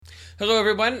Hello,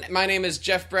 everyone. My name is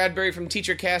Jeff Bradbury from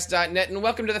TeacherCast.net, and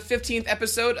welcome to the 15th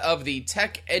episode of the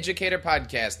Tech Educator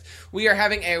Podcast. We are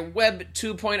having a Web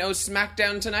 2.0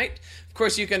 Smackdown tonight. Of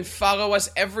course, you can follow us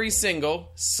every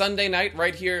single Sunday night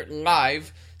right here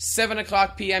live, 7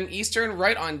 o'clock p.m. Eastern,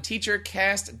 right on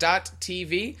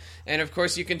TeacherCast.tv. And, of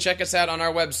course, you can check us out on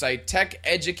our website,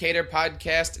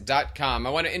 TechEducatorPodcast.com. I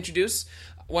want to introduce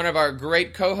one of our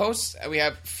great co-hosts. We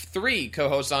have 3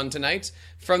 co-hosts on tonight.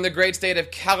 From the great state of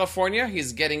California,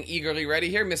 he's getting eagerly ready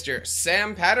here, Mr.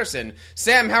 Sam Patterson.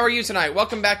 Sam, how are you tonight?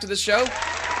 Welcome back to the show.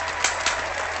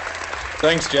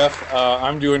 Thanks, Jeff.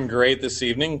 I'm doing great this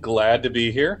evening. Glad to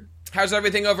be here. How's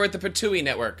everything over at the Patooey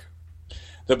Network?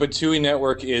 The Patooey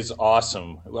Network is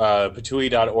awesome.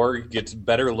 Patooey.org gets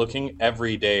better looking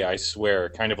every day, I swear.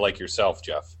 Kind of like yourself,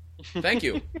 Jeff. Thank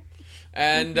you.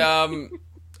 And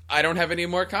I don't have any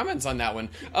more comments on that one.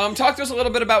 Talk to us a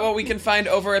little bit about what we can find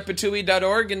over at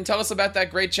Patooey.org, and tell us about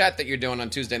that great chat that you're doing on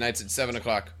Tuesday nights at 7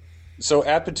 o'clock. So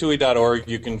at Patooey.org,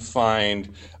 you can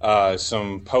find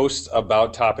some posts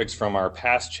about topics from our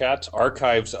past chats,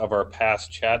 archives of our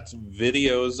past chats,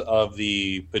 videos of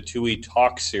the Patooey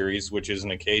Talk series, which is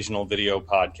an occasional video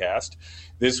podcast.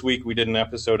 This week we did an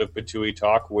episode of Patooey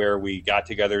Talk where we got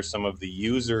together some of the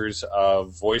users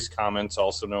of voice comments,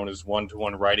 also known as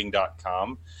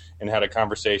one-to-one-writing.com, and had a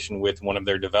conversation with one of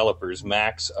their developers,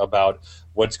 Max, about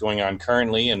what's going on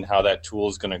currently and how that tool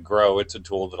is going to grow. It's a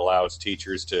tool that allows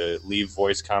teachers to leave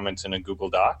voice comments in a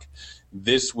Google Doc.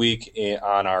 This week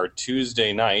on our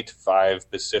Tuesday night,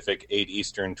 5 Pacific, 8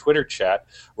 Eastern Twitter chat,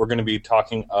 we're going to be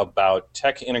talking about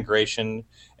tech integration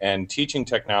and teaching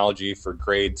technology for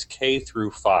grades K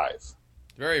through 5.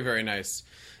 Very, very nice.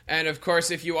 And, of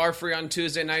course, if you are free on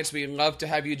Tuesday nights, we'd love to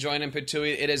have you join in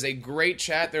Patooey. It is a great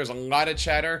chat. There's a lot of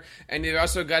chatter. And you've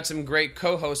also got some great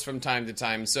co-hosts from time to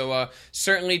time. So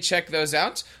certainly check those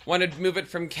out. Want to move it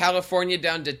from California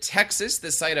down to Texas,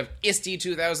 the site of ISTE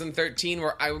 2013,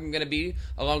 where I'm going to be,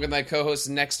 along with my co-hosts,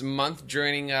 next month,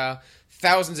 joining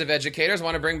thousands of educators.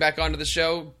 Want to bring back onto the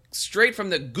show, straight from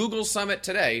the Google Summit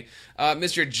today,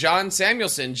 Mr. John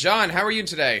Samuelson. John, how are you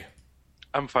today?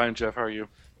 I'm fine, Jeff. How are you?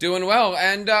 Doing well.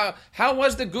 And how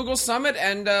was the Google Summit,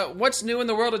 and what's new in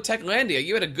the world of Techlandia?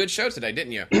 You had a good show today,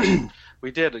 didn't you?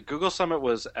 We did. Google Summit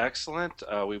was excellent.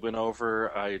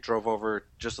 I drove over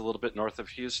just a little bit north of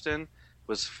Houston. It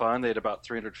was fun. They had about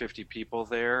 350 people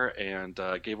there and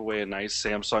gave away a nice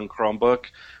Samsung Chromebook,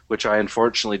 which I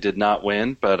unfortunately did not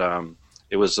win, but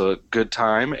it was a good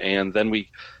time. And then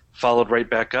we followed right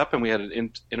back up, and we had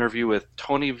an interview with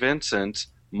Tony Vincent,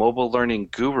 mobile learning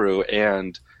guru,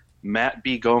 and Matt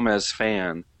B. Gomez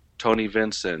fan, Tony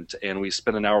Vincent, and we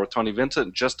spent an hour with Tony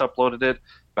Vincent, just uploaded it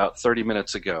about 30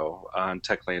 minutes ago on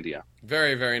Techlandia.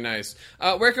 Very, very nice.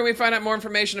 Where can we find out more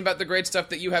information about the great stuff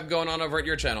that you have going on over at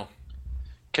your channel?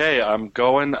 Okay, I'm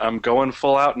going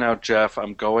full out now, Jeff.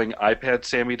 I'm going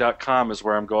iPadSammy.com is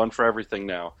where I'm going for everything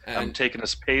now. And I'm taking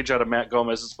this page out of Matt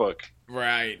Gomez's book.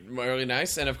 Right, really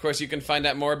nice. And, of course, you can find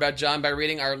out more about John by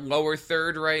reading our lower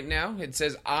third right now. It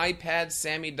says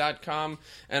iPadSammy.com.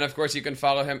 And, of course, you can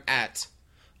follow him at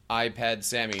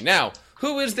iPadSammy. Now,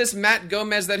 who is this Matt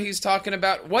Gomez that he's talking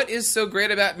about? What is so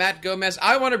great about Matt Gomez?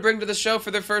 I want to bring to the show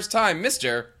for the first time,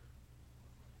 Mr.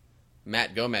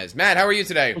 Matt Gomez. Matt, how are you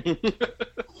today?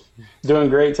 Doing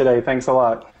great today. Thanks a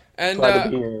lot. And glad to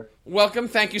be here. Welcome.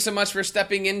 Thank you so much for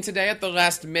stepping in today at the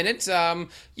last minute.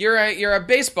 You're a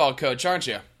baseball coach, aren't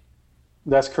you?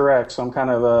 That's correct. So I'm kind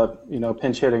of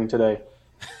pinch hitting today.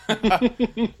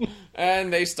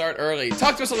 And they start early.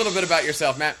 Talk to us a little bit about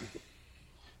yourself, Matt.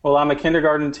 Well, I'm a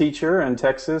kindergarten teacher in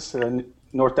Texas, in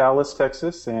North Dallas,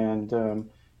 Texas, and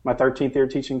my 13th year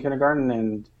teaching kindergarten,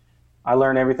 and I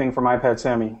learn everything from iPad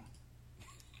Sammy.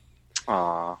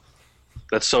 Aw,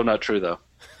 that's so not true, though.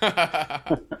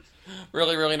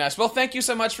 Really, really nice. Well, thank you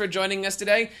so much for joining us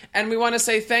today. And we want to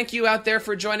say thank you out there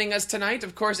for joining us tonight.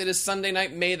 Of course, it is Sunday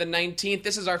night, May the 19th.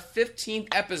 This is our 15th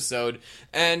episode,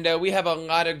 and we have a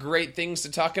lot of great things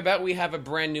to talk about. We have a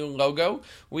brand new logo.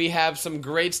 We have some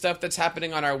great stuff that's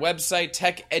happening on our website,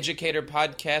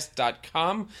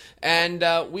 TechEducatorPodcast.com.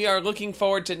 And we are looking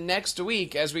forward to next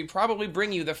week as we probably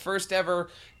bring you the first ever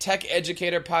Tech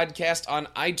Educator podcast on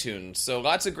iTunes. So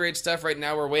lots of great stuff right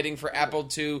now. We're waiting for Apple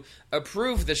to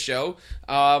approve the show.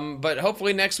 But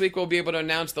hopefully next week we'll be able to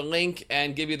announce the link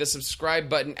and give you the subscribe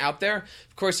button out there.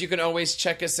 Of course, you can always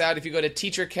check us out if you go to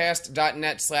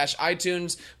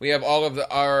teachercast.net/iTunes. We have all of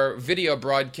our video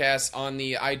broadcasts on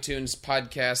the iTunes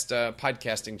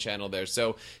podcasting channel there.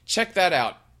 So check that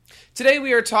out. Today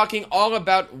we are talking all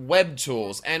about web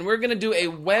tools, and we're going to do a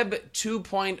Web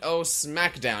 2.0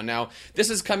 Smackdown. Now, this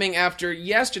is coming after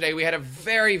yesterday. We had a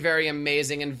very, very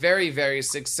amazing and very, very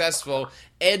successful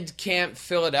Ed Camp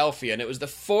Philadelphia, and it was the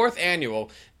 4th annual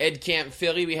Ed Camp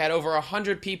Philly. We had over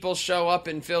 100 people show up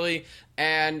in Philly,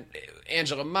 and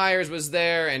Angela Myers was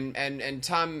there, and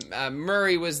Tom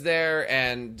Murray was there,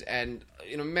 and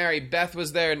Mary Beth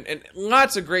was there, and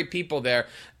lots of great people there.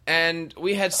 And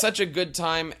we had such a good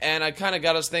time, and I kind of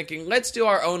got us thinking, let's do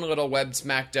our own little web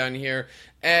smackdown here.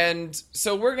 And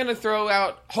so we're going to throw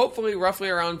out, hopefully, roughly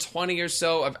around 20 or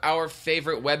so of our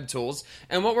favorite web tools.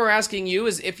 And what we're asking you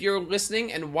is, if you're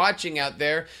listening and watching out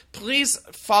there, please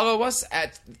follow us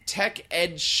at Tech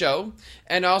Ed Show,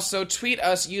 and also tweet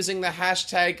us using the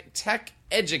hashtag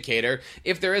TechEducator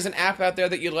if there is an app out there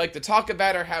that you'd like to talk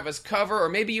about or have us cover, or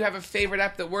maybe you have a favorite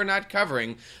app that we're not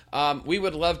covering. We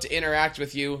would love to interact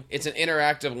with you. It's an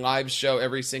interactive live show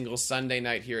every single Sunday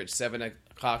night here at 7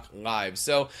 o'clock live.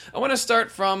 So I want to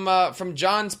start from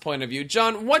John's point of view.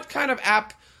 John, what kind of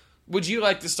app would you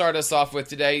like to start us off with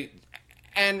today?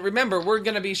 And remember, we're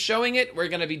going to be showing it, we're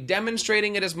going to be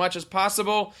demonstrating it as much as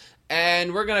possible,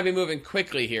 and we're going to be moving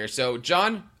quickly here. So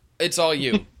John, it's all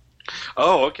you.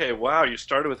 Oh, okay. Wow, you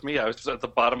started with me. I was at the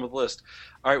bottom of the list.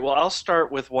 All right, well, I'll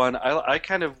start with one. I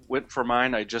kind of went for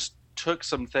mine. I just took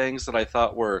some things that I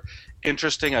thought were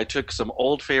interesting. I took some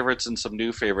old favorites and some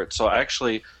new favorites. So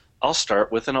actually, I'll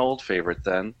start with an old favorite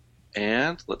then.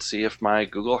 And let's see if my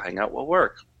Google Hangout will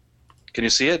work. Can you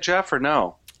see it, Jeff, or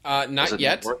no? Not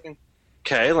yet.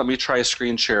 Okay, let me try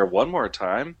screen share one more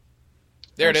time.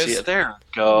 There it is. See it? There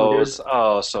it goes.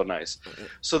 Oh, so nice.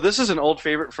 So this is an old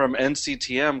favorite from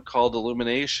NCTM called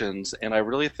Illuminations, and I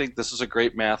really think this is a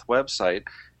great math website.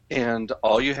 And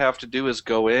all you have to do is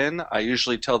go in. I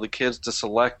usually tell the kids to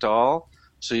select all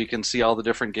so you can see all the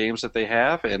different games that they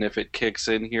have. And if it kicks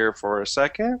in here for a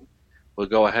second, we'll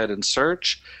go ahead and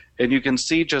search. And you can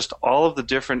see just all of the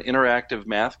different interactive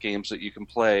math games that you can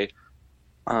play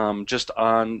just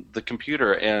on the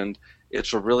computer. And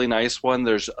it's a really nice one.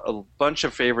 There's a bunch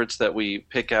of favorites that we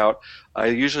pick out. I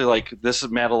usually like this.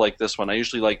 Matt will like this one. I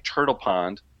usually like Turtle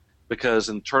Pond, because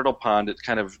in Turtle Pond it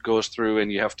kind of goes through and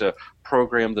you have to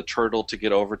program the turtle to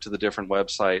get over to the different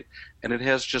website. And it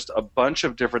has just a bunch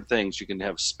of different things. You can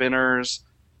have spinners,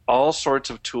 all sorts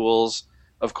of tools.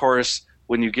 Of course,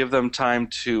 when you give them time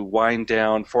to wind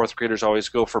down, 4th graders always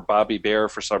go for Bobby Bear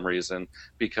for some reason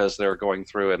because they're going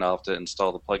through, and I'll have to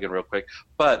install the plugin real quick.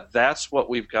 But that's what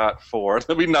we've got for.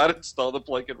 Let me not install the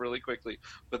plugin really quickly.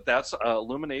 But that's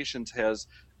Illuminations has,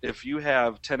 if you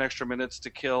have 10 extra minutes to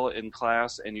kill in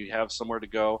class and you have somewhere to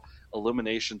go,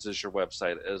 Illuminations is your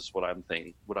website, is what I'm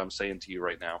saying to you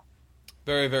right now.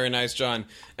 Very, very nice, John.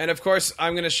 And of course,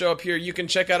 I'm going to show up here. You can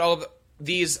check out all of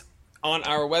these on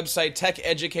our website,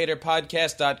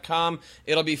 techeducatorpodcast.com.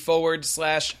 It'll be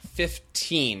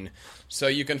 /15. So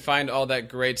you can find all that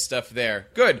great stuff there.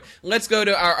 Good. Let's go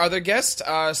to our other guest,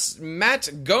 Matt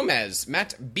Gomez.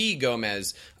 Matt B.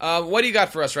 Gomez. What do you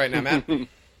got for us right now, Matt?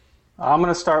 I'm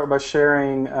going to start by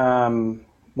sharing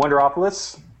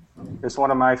Wonderopolis. It's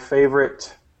one of my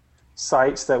favorite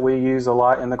sites that we use a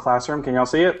lot in the classroom. Can y'all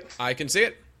see it? I can see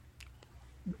it.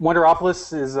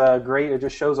 Wonderopolis is great. It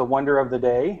just shows a wonder of the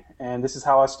day, and this is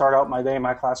how I start out my day in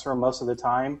my classroom most of the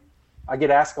time. I get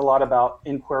asked a lot about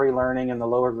inquiry learning in the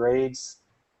lower grades,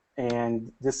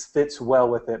 and this fits well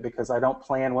with it because I don't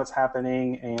plan what's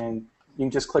happening, and you can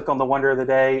just click on the wonder of the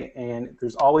day, and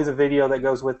there's always a video that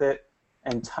goes with it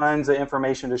and tons of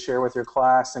information to share with your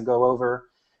class and go over.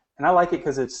 And I like it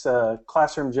because it's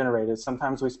classroom generated.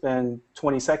 Sometimes we spend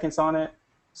 20 seconds on it.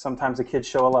 Sometimes the kids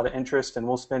show a lot of interest, and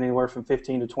we'll spend anywhere from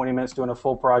 15 to 20 minutes doing a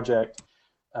full project.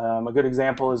 A good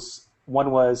example is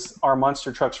one was Are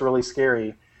Monster Trucks Really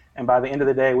Scary? And by the end of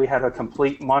the day, we had a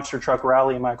complete monster truck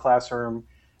rally in my classroom,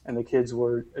 and the kids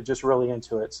were just really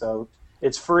into it. So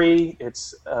it's free.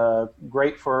 It's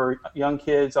great for young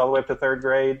kids all the way up to 3rd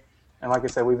grade. And like I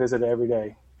said, we visit it every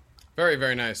day. Very,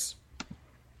 very nice.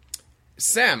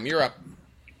 Sam, you're up.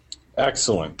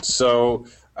 Excellent. So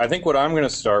I think what I'm going to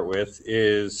start with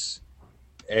is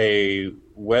a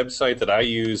website that I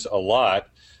use a lot,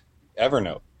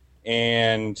 Evernote.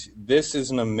 And this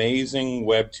is an amazing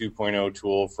Web 2.0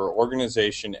 tool for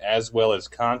organization as well as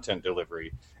content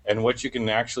delivery. And what you can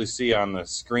actually see on the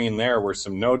screen there were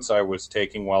some notes I was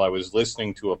taking while I was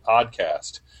listening to a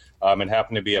podcast. It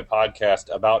happened to be a podcast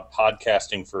about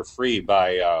podcasting for free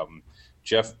by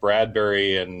Jeff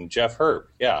Bradbury and Jeff Herb.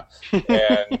 Yeah.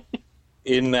 And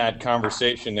in that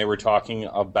conversation, they were talking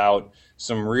about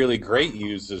some really great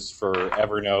uses for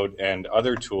Evernote and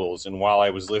other tools. And while I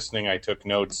was listening, I took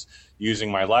notes using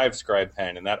my LiveScribe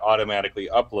pen, and that automatically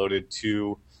uploaded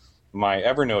to my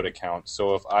Evernote account.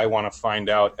 So if I want to find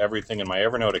out everything in my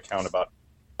Evernote account about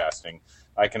podcasting,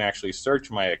 I can actually search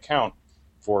my account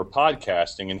for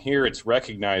podcasting, and here it's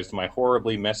recognized my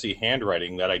horribly messy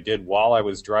handwriting that I did while I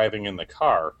was driving in the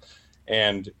car,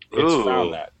 and it's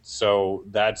found that. So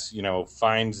that's,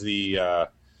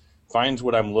 finds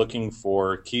what I'm looking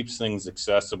for, keeps things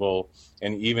accessible,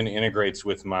 and even integrates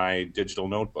with my digital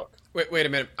notebook. Wait a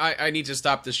minute. I need to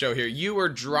stop the show here. You were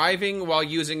driving while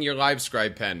using your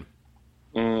LiveScribe pen.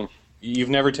 You've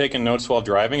never taken notes while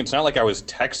driving? It's not like I was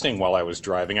texting while I was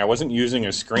driving. I wasn't using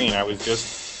a screen. I was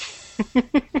just...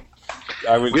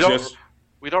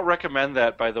 We don't recommend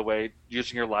that, by the way,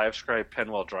 using your LiveScribe pen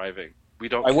while driving.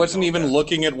 I wasn't even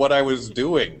looking at what I was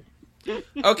doing.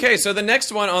 Okay, so the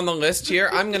next one on the list here,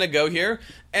 I'm going to go here.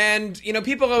 And,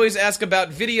 people always ask about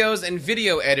videos and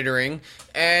video editing.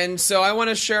 And so I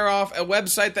want to share off a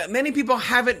website that many people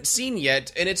haven't seen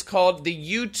yet, and it's called the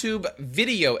YouTube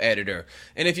Video Editor.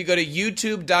 And if you go to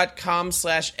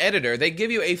youtube.com/editor, they give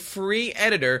you a free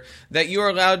editor that you are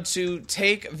allowed to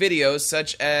take videos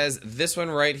such as this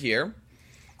one right here.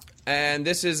 And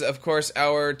this is, of course,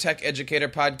 our Tech Educator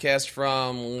podcast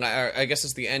from, I guess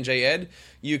it's the NJ Ed.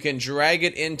 You can drag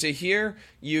it into here.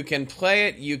 You can play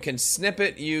it. You can snip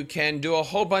it. You can do a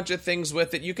whole bunch of things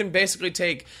with it. You can basically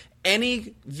take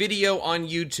any video on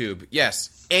YouTube.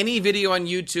 Yes, any video on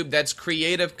YouTube that's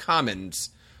Creative Commons,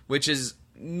 which is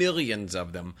millions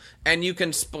of them, and you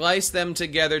can splice them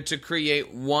together to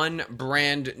create one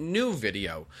brand new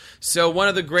video. So one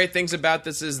of the great things about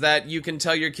this is that you can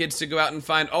tell your kids to go out and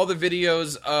find all the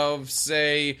videos of,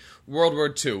 say, World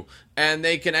War II, and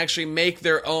they can actually make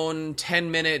their own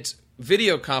 10-minute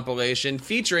video compilation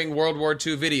featuring World War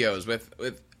II videos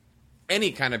with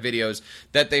any kind of videos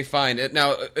that they find.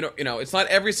 Now, it's not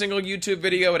every single YouTube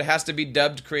video. It has to be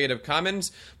dubbed Creative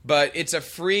Commons, but it's a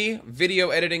free video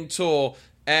editing tool.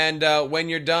 And when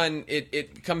you're done,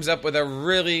 it comes up with a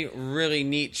really, really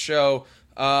neat show.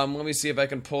 Let me see if I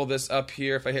can pull this up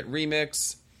here. If I hit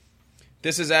remix.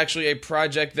 This is actually a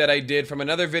project that I did from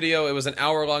another video. It was an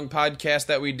hour-long podcast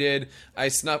that we did. I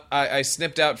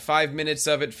snipped out 5 minutes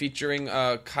of it featuring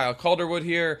Kyle Calderwood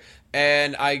here,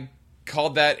 and I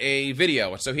called that a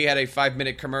video. So he had a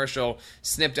 5-minute commercial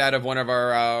snipped out of one of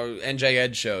our NJ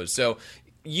Ed shows. So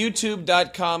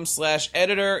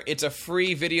youtube.com/editor. It's a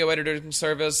free video editing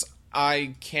service.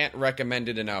 I can't recommend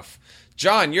it enough.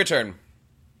 John, your turn.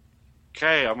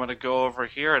 Okay, I'm going to go over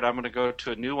here, and I'm going to go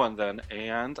to a new one then.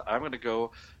 And I'm going to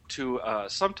go to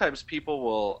sometimes people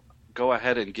will go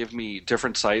ahead and give me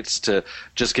different sites to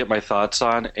just get my thoughts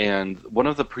on. And one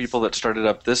of the people that started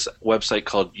up this website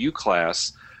called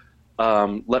UClass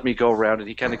let me go around, and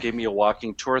he kind of gave me a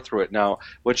walking tour through it. Now,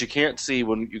 what you can't see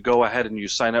when you go ahead and you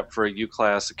sign up for a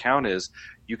UClass account is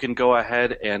you can go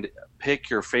ahead and pick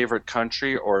your favorite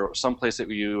country or someplace that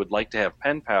you would like to have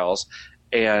pen pals,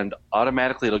 and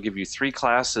automatically it'll give you 3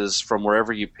 classes from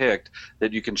wherever you picked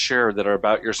that you can share that are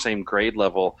about your same grade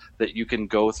level that you can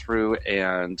go through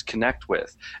and connect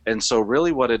with. And so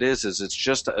really what it is it's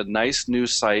just a nice new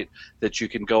site that you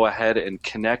can go ahead and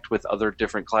connect with other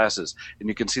different classes. And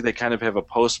you can see they kind of have a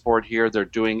post board here. They're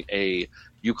doing a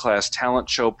UClass talent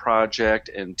show project,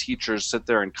 and teachers sit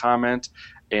there and comment.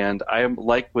 And I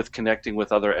like with connecting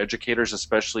with other educators,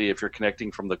 especially if you're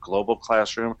connecting from the global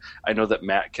classroom. I know that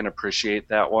Matt can appreciate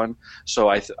that one. So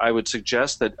I would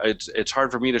suggest that it's hard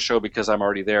for me to show because I'm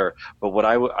already there. But what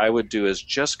I would do is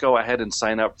just go ahead and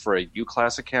sign up for a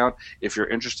UClass account if you're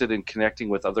interested in connecting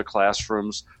with other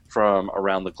classrooms from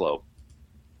around the globe.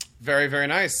 Very, very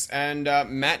nice. And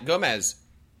Matt Gomez.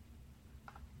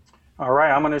 All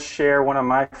right, I'm going to share one of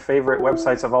my favorite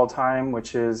websites of all time,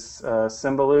 which is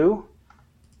Symbaloo.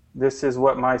 This is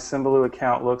what my Symbaloo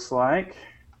account looks like.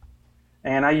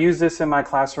 And I use this in my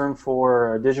classroom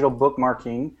for digital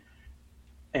bookmarking.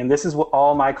 And this is what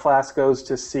all my class goes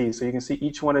to see. So you can see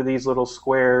each one of these little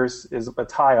squares is a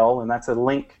tile, and that's a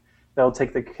link that'll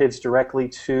take the kids directly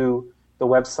to the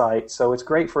website. So it's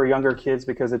great for younger kids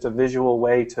because it's a visual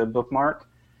way to bookmark.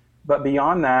 But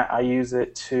beyond that, I use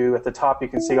it to, at the top you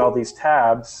can see all these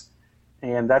tabs,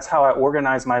 and that's how I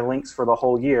organize my links for the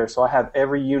whole year. So I have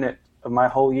every unit of my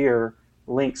whole year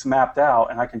links mapped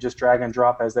out, and I can just drag and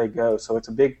drop as they go. So it's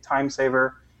a big time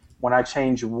saver. When I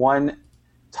change one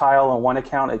tile on one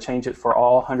account, I change it for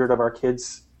all 100 of our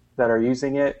kids that are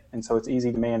using it, and so it's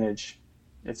easy to manage.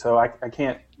 And so I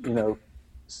can't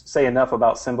say enough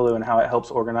about Symbaloo and how it helps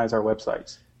organize our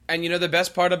websites. And the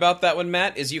best part about that one,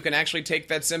 Matt, is you can actually take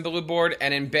that Symbaloo board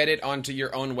and embed it onto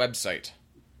your own website.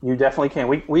 You definitely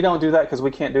can. We don't do that because we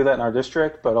can't do that in our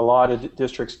district, but a lot of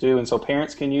districts do, and so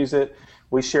parents can use it.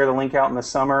 We share the link out in the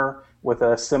summer with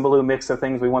a Symbaloo mix of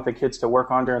things we want the kids to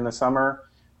work on during the summer,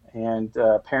 and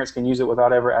parents can use it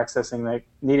without ever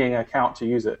needing an account to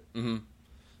use it. Mm-hmm.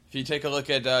 If you take a look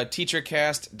at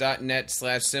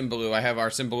teachercast.net/Symbaloo, I have our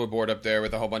Symbaloo board up there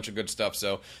with a whole bunch of good stuff.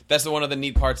 So that's one of the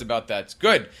neat parts about that.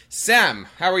 Good. Sam,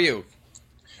 how are you?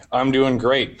 I'm doing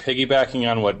great.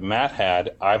 Piggybacking on what Matt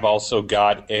had, I've also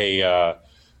got a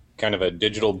kind of a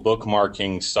digital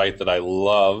bookmarking site that I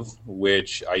love,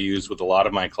 which I use with a lot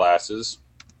of my classes,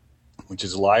 which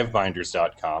is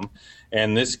livebinders.com.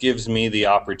 And this gives me the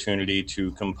opportunity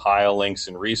to compile links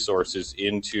and resources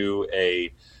into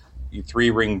a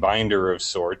 3-ring binder of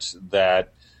sorts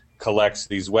that collects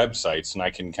these websites. And I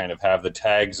can kind of have the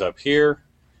tags up here,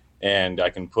 and I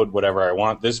can put whatever I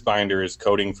want. This binder is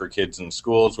Coding for Kids in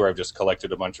Schools, where I've just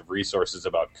collected a bunch of resources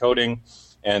about coding.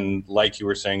 And like you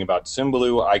were saying about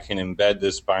Symbaloo, I can embed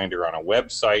this binder on a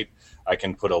website. I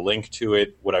can put a link to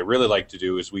it. What I really like to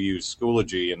do is we use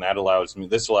Schoology, and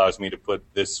this allows me to put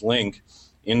this link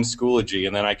in Schoology,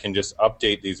 and then I can just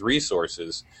update these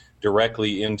resources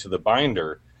directly into the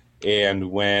binder.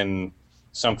 And when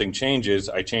something changes,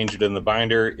 I change it in the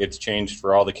binder. It's changed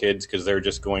for all the kids because they're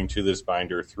just going to this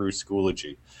binder through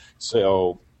Schoology.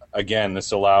 So again,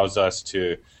 this allows us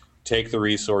to take the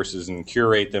resources and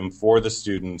curate them for the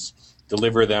students,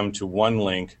 deliver them to one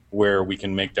link where we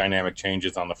can make dynamic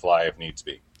changes on the fly if needs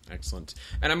be. Excellent.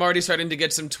 And I'm already starting to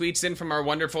get some tweets in from our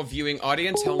wonderful viewing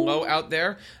audience. Hello out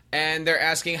there. And they're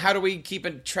asking, how do we keep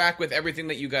in track with everything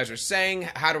that you guys are saying?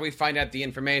 How do we find out the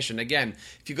information? Again,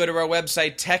 if you go to our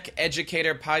website,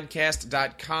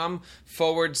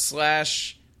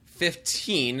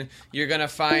 techeducatorpodcast.com/15, you're going to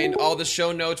find all the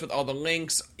show notes with all the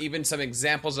links, even some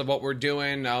examples of what we're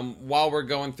doing. While we're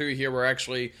going through here, we're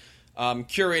actually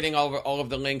curating all of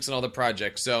the links and all the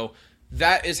projects. So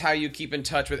that is how you keep in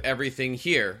touch with everything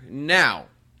here. Now,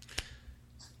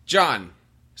 John,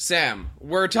 Sam,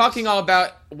 we're talking all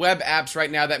about web apps right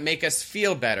now that make us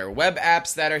feel better. Web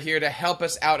apps that are here to help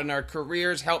us out in our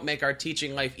careers, help make our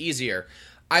teaching life easier.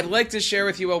 I'd like to share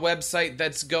with you a website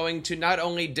that's going to not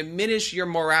only diminish your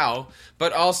morale,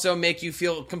 but also make you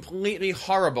feel completely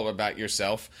horrible about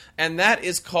yourself, and that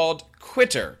is called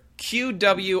Quitter.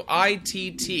 Quitter.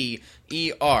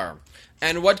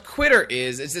 And what Quitter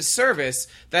is a service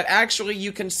that actually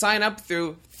you can sign up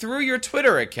through your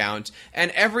Twitter account, and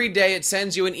every day it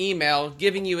sends you an email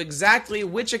giving you exactly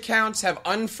which accounts have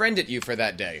unfriended you for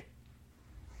that day.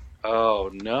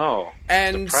 Oh, no.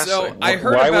 And depressing. So I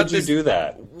heard Why about would you this. do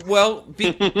that? Well,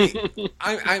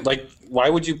 Why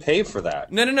would you pay for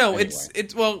that? No. Anyway.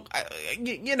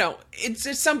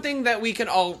 It's something that we can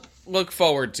all look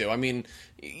forward to. I mean,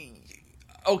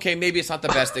 okay, maybe it's not the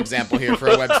best example here for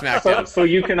a web smackdown. So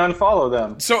you can unfollow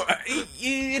them. So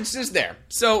it's just there.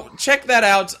 So check that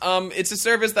out. It's a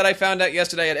service that I found out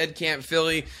yesterday at EdCamp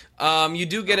Philly. You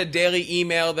do get a daily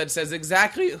email that says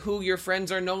exactly who your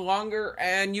friends are no longer,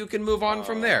 and you can move on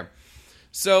from there.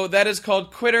 So that is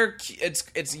called Quitter. It's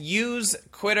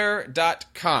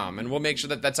usequitter.com, and we'll make sure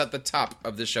that that's at the top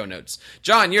of the show notes.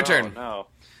 John, your turn. No.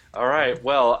 All right.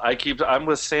 Well, I'm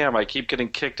with Sam. I keep getting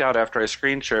kicked out after I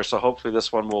screen share, so hopefully this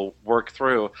one will work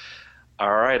through.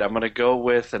 All right. I'm going to go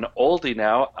with an oldie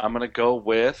now. I'm going to go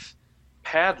with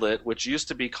Padlet, which used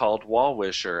to be called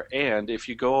Wallwisher. And if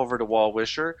you go over to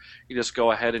Wallwisher, you just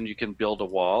go ahead and you can build a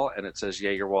wall, and it says,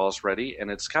 yeah, your wall is ready. And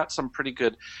it's got some pretty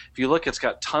good, if you look, it's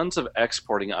got tons of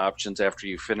exporting options after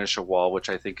you finish a wall, which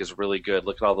I think is really good.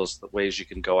 Look at all those ways you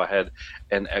can go ahead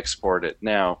and export it.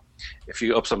 Now, if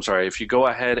you go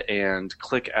ahead and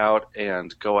click out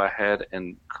and go ahead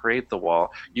and create the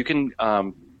wall, you can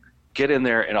get in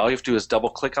there, and all you have to do is double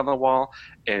click on the wall,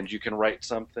 and you can write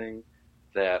something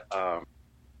that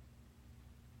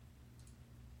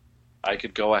I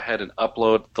could go ahead and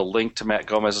upload the link to Matt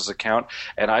Gomez's account.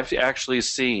 And I've actually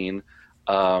seen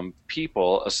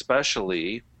people,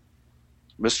 especially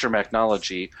Mr.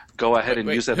 Macnology, go ahead and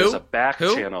use that as a back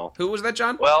channel. Who was that,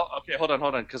 John? Well, okay, hold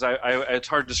on, because it's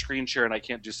hard to screen share and I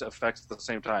can't do effects at the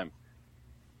same time.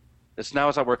 It's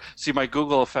not working. See, my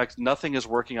Google effect, nothing is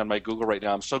working on my Google right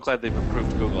now. I'm so glad they've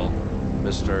improved Google,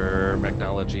 Mr.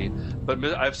 Macnology. But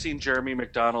I've seen Jeremy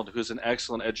McDonald, who's an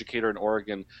excellent educator in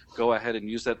Oregon, go ahead and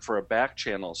use that for a back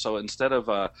channel. So instead of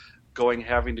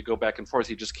having to go back and forth,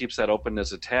 he just keeps that open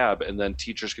as a tab, and then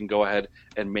teachers can go ahead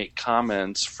and make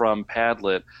comments from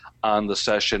Padlet on the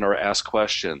session or ask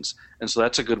questions. And so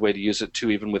that's a good way to use it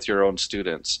too, even with your own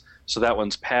students. So that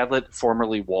one's Padlet,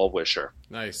 formerly Wallwisher.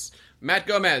 Nice. Matt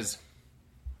Gomez.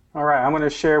 All right, I'm going to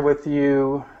share with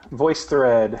you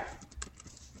VoiceThread.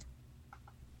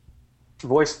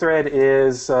 VoiceThread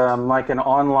is like an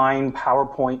online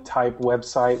PowerPoint type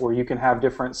website where you can have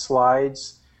different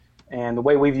slides. And the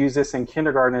way we've used this in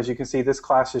kindergarten, as you can see, this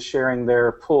class is sharing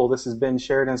their pool. This is Ben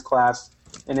Sheridan's class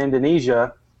in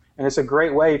Indonesia. And it's a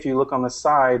great way, if you look on the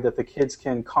side, that the kids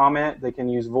can comment. They can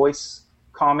use voice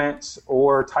comments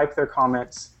or type their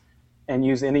comments and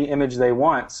use any image they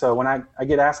want. So when I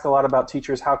get asked a lot about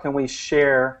teachers, how can we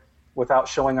share without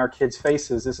showing our kids'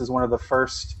 faces? This is one of the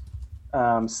first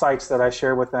sites that I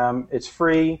share with them. It's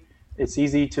free. It's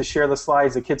easy to share the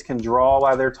slides. The kids can draw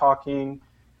while they're talking.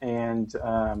 And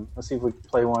let's see if we can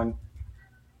play one.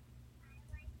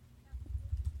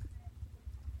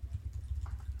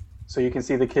 So you can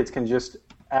see the kids can just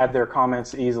add their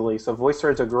comments easily. So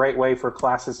VoiceThread is a great way for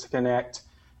classes to connect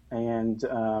and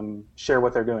share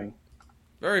what they're doing.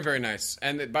 Very, very nice.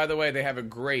 And by the way, they have a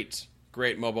great,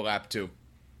 great mobile app too.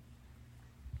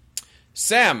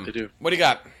 Sam, They do. what do you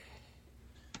got?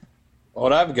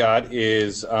 What I've got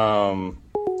is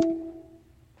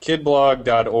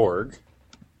kidblog.org,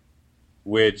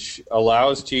 which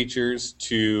allows teachers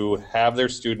to have their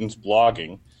students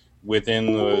blogging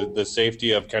within the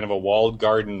safety of kind of a walled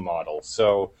garden model.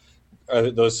 So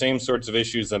those same sorts of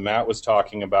issues that Matt was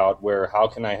talking about, where how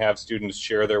can I have students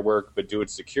share their work but do it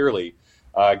securely?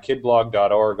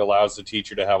 Kidblog.org allows the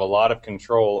teacher to have a lot of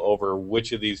control over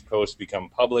which of these posts become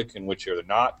public and which are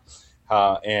not,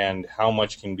 and how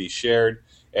much can be shared.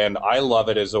 And I love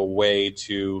it as a way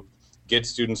to get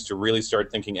students to really start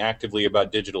thinking actively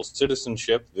about digital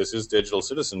citizenship. This is Digital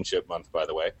Citizenship Month, by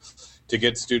the way. To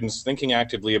get students thinking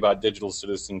actively about digital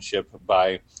citizenship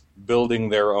by building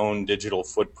their own digital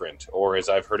footprint, or as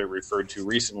I've heard it referred to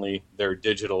recently, their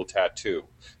digital tattoo,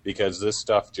 because this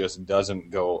stuff just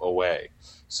doesn't go away.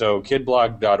 So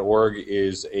kidblog.org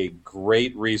is a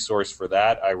great resource for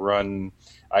that.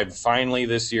 I've finally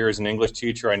this year as an English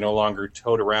teacher, I no longer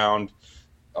tote around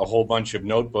a whole bunch of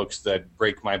notebooks that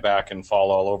break my back and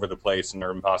fall all over the place and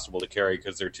are impossible to carry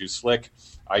because they're too slick.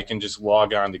 I can just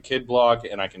log on to KidBlog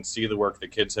and I can see the work the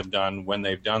kids have done when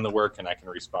they've done the work, and I can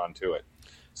respond to it.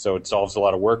 So it solves a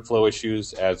lot of workflow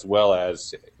issues as well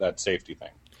as that safety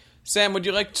thing. Sam, would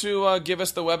you like to give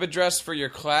us the web address for your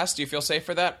class? Do you feel safe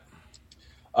for that?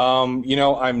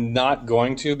 I'm not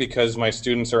going to, because my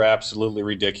students are absolutely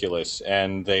ridiculous,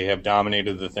 and they have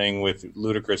dominated the thing with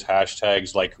ludicrous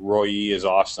hashtags like Roy E is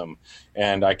awesome.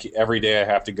 And every day I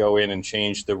have to go in and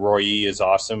change the Roy E is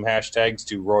awesome hashtags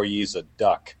to Roy E is a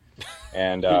duck.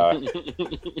 And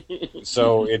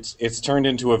so it's turned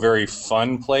into a very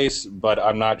fun place, but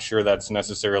I'm not sure that's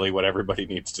necessarily what everybody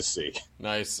needs to see.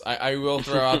 Nice. I will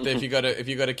throw out that if you go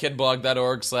to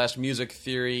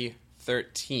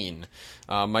kidblog.org/musictheory13.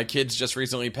 My kids just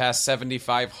recently passed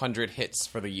 7,500 hits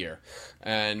for the year,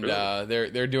 and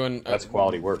they're doing that's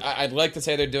quality work. I'd like to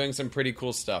say they're doing some pretty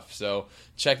cool stuff. So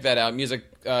check that out.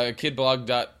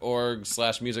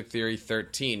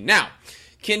 Kidblog.org/musictheory13. Now,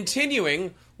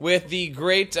 continuing with the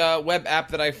great web app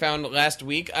that I found last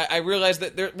week, I realized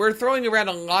that we're throwing around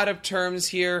a lot of terms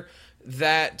here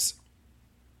that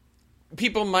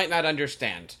people might not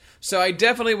understand. So I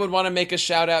definitely would want to make a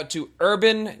shout out to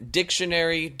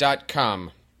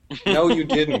UrbanDictionary.com. No, you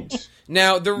didn't.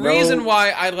 Now, the reason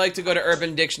why I'd like to go to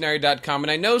UrbanDictionary.com,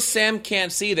 and I know Sam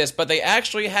can't see this, but they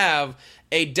actually have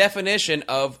a definition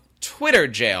of Twitter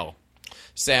jail.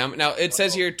 Sam, now it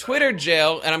says here, Twitter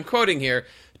jail, and I'm quoting here,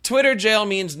 Twitter jail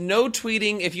means no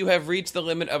tweeting if you have reached the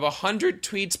limit of 100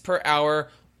 tweets per hour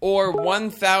or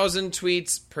 1,000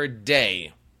 tweets per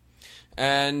day.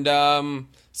 And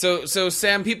so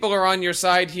Sam, people are on your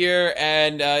side here,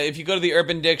 and if you go to the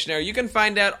Urban Dictionary, you can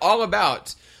find out all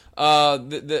about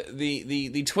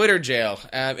the Twitter jail.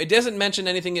 It doesn't mention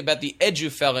anything about the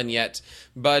EduFelon yet,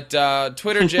 but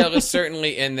Twitter jail is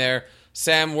certainly in there.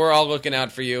 Sam, we're all looking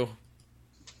out for you.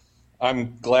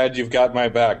 I'm glad you've got my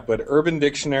back, but Urban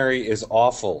Dictionary is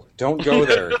awful. Don't go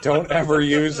there. Don't ever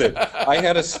use it. I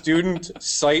had a student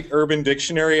cite Urban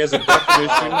Dictionary as a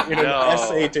definition in an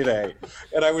essay today,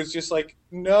 and I was just like,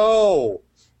 no.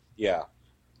 Yeah.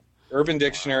 Urban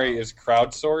Dictionary is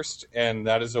crowdsourced, and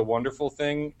that is a wonderful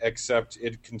thing, except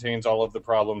it contains all of the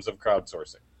problems of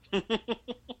crowdsourcing.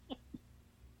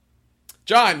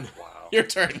 John, your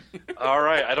turn. All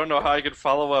right. I don't know how I can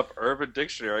follow up Urban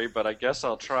Dictionary, but I guess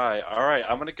I'll try. All right.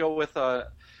 I'm going to go with a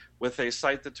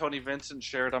site that Tony Vincent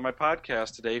shared on my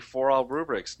podcast today, For All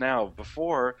Rubrics. Now,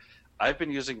 before, I've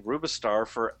been using Rubistar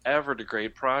forever to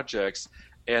grade projects,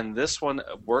 And this one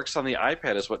works on the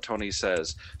iPad, is what Tony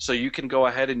says. So you can go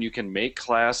ahead and you can make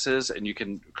classes and you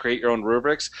can create your own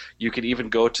rubrics. You can even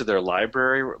go to their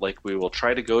library, like we will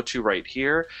try to go to right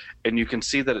here, and you can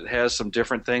see that it has some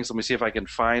different things. Let me see if I can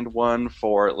find one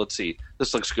for, let's see,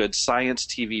 this looks good, science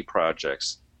TV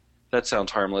projects. That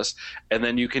sounds harmless. And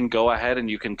then you can go ahead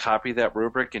and you can copy that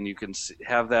rubric and you can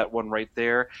have that one right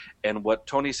there. And what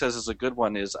Tony says is a good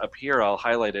one is up here, I'll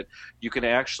highlight it. You can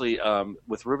actually,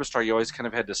 with Rubistar, you always kind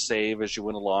of had to save as you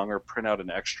went along or print out an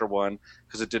extra one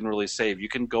because it didn't really save. You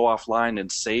can go offline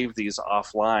and save these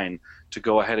offline to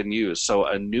go ahead and use. So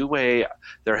a new way,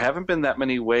 there haven't been that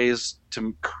many ways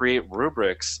to create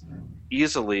rubrics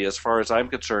easily as far as I'm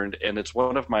concerned, and it's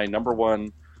one of my number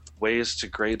one ways to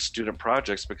grade student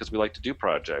projects because we like to do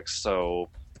projects. So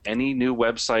any new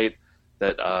website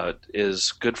that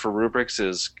is good for rubrics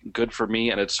is good for me,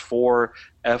 and it's for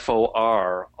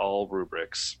FOR, all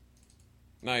rubrics.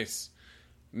 Nice.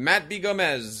 Matt B.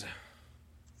 Gomez.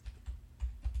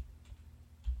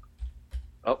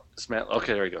 Oh, it's Matt.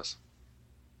 Okay, there he goes.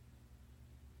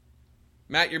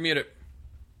 Matt, you're muted.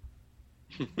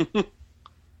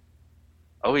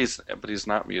 Oh, he's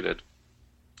not muted.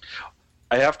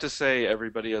 I have to say,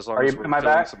 everybody, as long as we're filling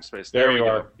back? some space. There we you go.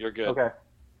 are. You're good. Okay.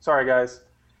 Sorry, guys.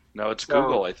 No, it's So-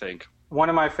 Google, I think. One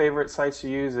of my favorite sites to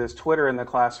use is Twitter in the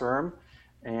classroom,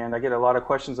 and I get a lot of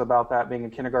questions about that being a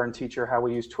kindergarten teacher, how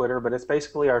we use Twitter, but it's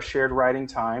basically our shared writing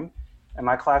time, and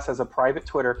my class has a private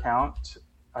Twitter account.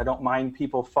 I don't mind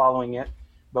people following it,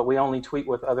 but we only tweet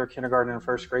with other kindergarten and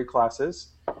first grade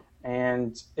classes,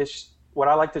 and it's what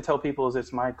I like to tell people is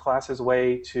it's my class's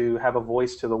way to have a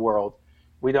voice to the world.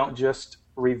 We don't just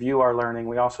review our learning,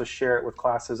 we also share it with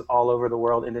classes all over the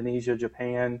world, Indonesia,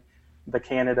 Japan,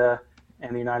 Canada,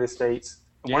 and the United States.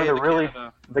 One of the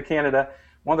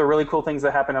really cool things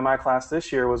that happened in my class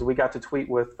this year was we got to tweet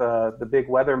with the big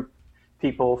weather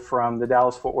people from the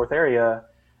Dallas-Fort Worth area,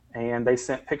 and they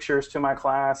sent pictures to my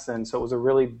class, and so it was a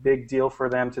really big deal for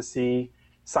them to see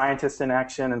scientists in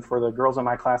action and for the girls in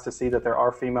my class to see that there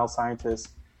are female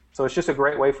scientists. So it's just a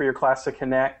great way for your class to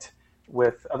connect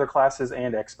with other classes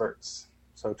and experts.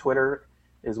 So Twitter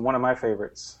is one of my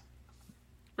favorites.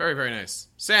 Very, very nice.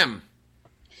 Sam.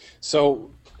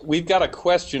 So we've got a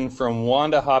question from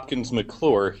Wanda Hopkins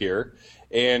McClure here,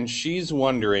 and she's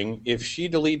wondering if she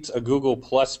deletes a Google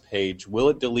Plus page, will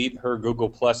it delete her Google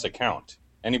Plus account?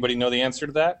 Anybody know the answer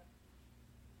to that?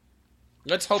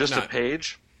 Let's hope Just not. a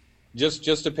page?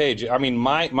 Just a page. I mean,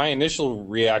 my initial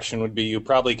reaction would be you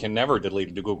probably can never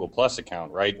delete the Google Plus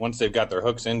account, right? Once they've got their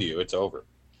hooks into you, it's over.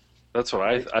 That's what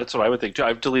I would think too.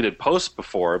 I've deleted posts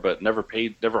before, but never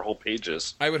whole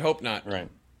pages. I would hope not. Right.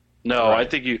 No, Right. I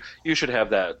think you should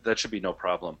have that. That should be no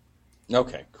problem.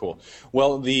 Okay, cool.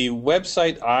 Well, the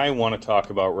website I want to talk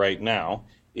about right now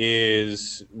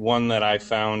is one that I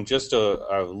found just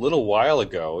a little while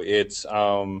ago. It's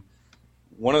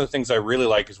one of the things I really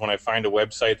like is when I find a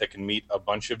website that can meet a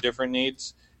bunch of different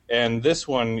needs. And this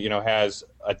one, has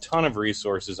a ton of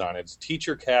resources on it. It's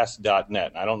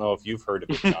teachercast.net. I don't know if you've heard of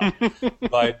it, John.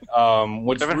 But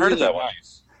what's Haven't really heard of that one.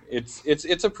 nice,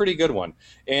 it's a pretty good one.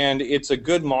 And it's a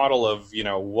good model of,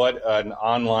 what an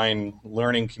online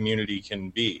learning community can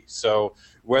be. So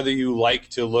whether you like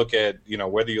to look at,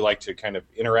 whether you like to kind of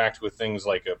interact with things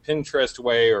like a Pinterest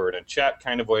way or in a chat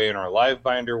kind of way or a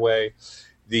LiveBinder way,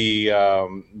 the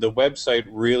website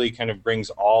really kind of brings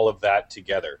all of that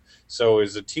together. So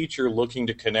as a teacher looking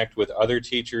to connect with other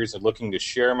teachers and looking to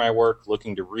share my work,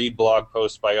 looking to read blog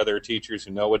posts by other teachers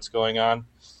who know what's going on,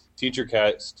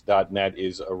 teachercast.net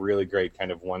is a really great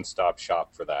kind of one-stop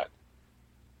shop for that.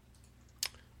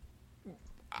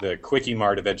 The Quickie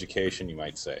Mart of education, you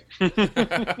might say.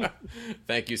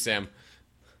 Thank you, Sam.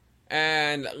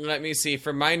 And let me see.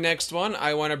 For my next one,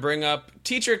 I want to bring up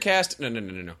TeacherCast.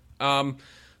 No.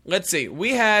 Let's see.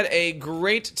 We had a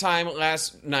great time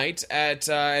last night at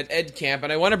Ed Camp,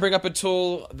 and I want to bring up a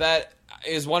tool that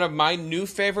is one of my new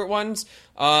favorite ones.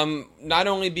 Not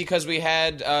only because we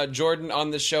had Jordan on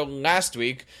the show last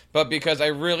week, but because I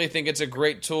really think it's a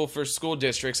great tool for school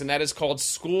districts, and that is called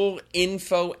School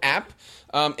Info App.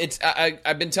 I've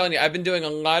been telling you, I've been doing a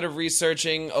lot of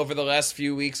researching over the last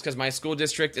few weeks because my school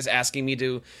district is asking me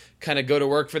to kind of go to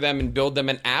work for them and build them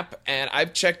an app. And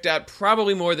I've checked out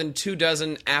probably more than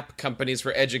 24 app companies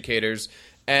for educators.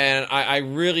 And I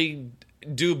really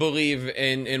do believe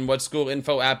in what School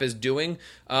Info App is doing.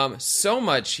 So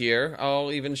much here.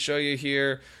 I'll even show you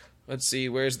here. Let's see,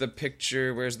 where's the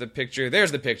picture? There's the picture.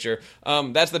 That's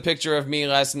the picture of me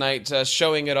last night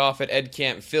showing it off at Ed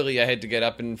Camp Philly. I had to get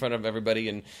up in front of everybody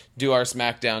and do our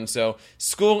SmackDown. So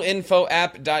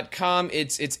schoolinfoapp.com.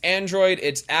 It's Android,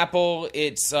 it's Apple,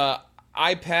 it's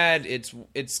iPad.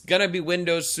 It's gonna be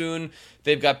Windows soon.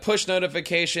 They've got push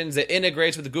notifications. It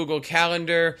integrates with the Google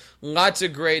Calendar. Lots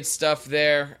of great stuff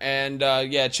there. And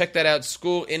check that out,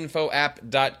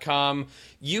 schoolinfoapp.com.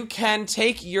 You can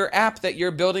take your app that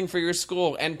you're building for your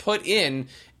school and put in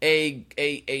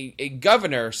a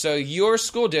governor so your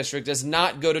school district does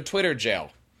not go to Twitter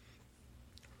jail.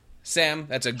 Sam,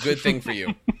 that's a good thing for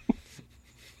you.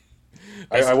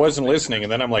 I wasn't listening,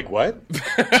 and then I'm like, what?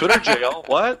 Twitter jail?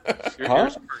 What? Your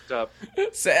ears perked up.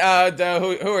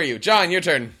 Who are you? John, your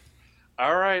turn.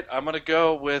 All right, I'm going to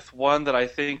go with one that I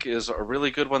think is a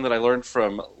really good one that I learned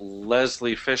from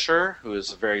Leslie Fisher, who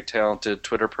is a very talented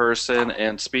Twitter person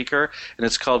and speaker, and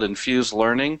it's called Infused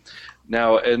Learning.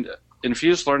 Now,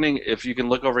 Infused Learning, if you can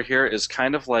look over here, is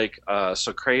kind of like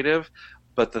Socrative,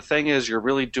 but the thing is you're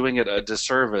really doing it a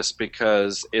disservice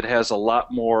because it has a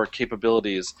lot more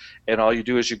capabilities, and all you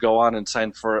do is you go on and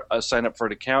sign up for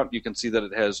an account. You can see that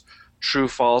it has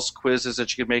true-false quizzes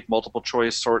that you can make, multiple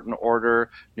choice, sort and order,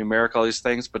 numeric, all these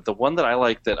things. But the one that I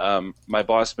like that my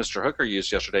boss, Mr. Hooker,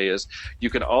 used yesterday is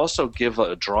you can also give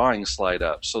a drawing slide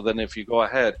up. So then if you go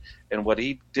ahead, and what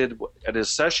he did at his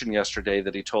session yesterday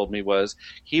that he told me was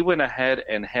he went ahead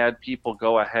and had people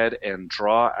go ahead and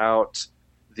draw out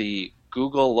the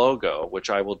Google logo, which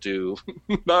I will do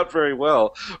not very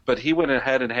well, but he went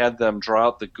ahead and had them draw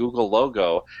out the Google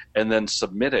logo and then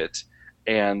submit it.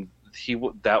 And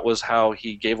that was how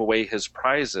he gave away his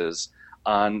prizes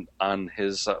on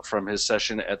his from his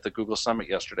session at the Google Summit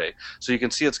yesterday. So you can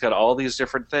see it's got all these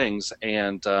different things,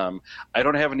 and I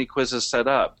don't have any quizzes set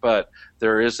up, but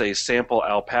there is a sample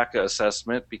alpaca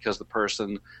assessment because the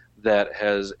person that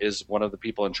is one of the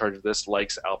people in charge of this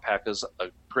likes alpacas a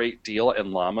great deal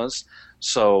and llamas.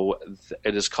 So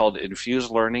it is called Infused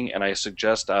Learning, and I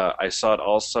suggest I saw it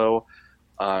also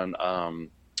on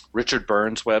Richard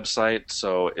Burns' website.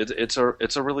 So it's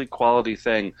a really quality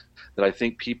thing that I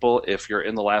think people, if you're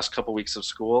in the last couple weeks of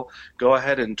school, go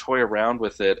ahead and toy around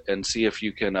with it and see if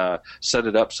you can set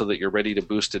it up so that you're ready to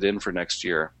boost it in for next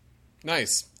year.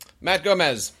 Nice. Matt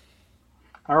Gomez.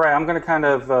 All right, I'm going to kind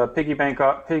of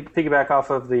piggyback off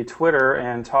of the Twitter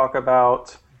and talk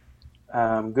about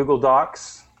Google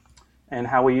Docs and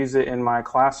how we use it in my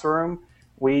classroom.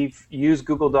 We've used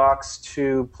Google Docs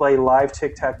to play live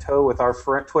tic-tac-toe with our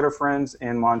Twitter friends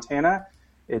in Montana.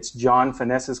 It's John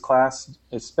Finesse's class.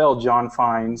 It's spelled John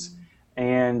Fines.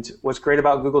 And what's great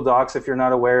about Google Docs, if you're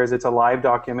not aware, is it's a live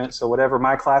document. So whatever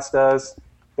my class does,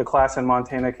 the class in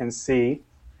Montana can see.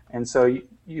 And so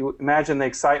you imagine the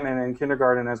excitement in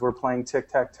kindergarten as we're playing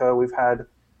tic-tac-toe. We've had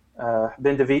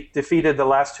been defeated the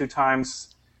last 2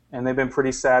 times, and they've been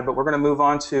pretty sad. But we're going to move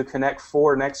on to Connect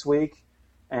 4 next week.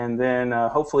 And then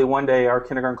hopefully one day our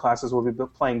kindergarten classes will be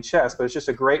playing chess. But it's just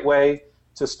a great way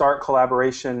to start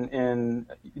collaboration in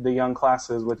the young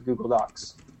classes with Google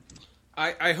Docs.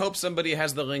 I hope somebody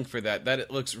has the link for that. That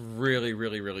it looks really,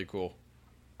 really, really cool.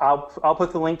 I'll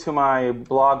put the link to my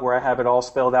blog where I have it all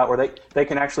spelled out, where they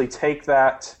can actually take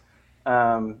that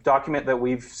document that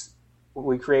we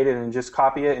created and just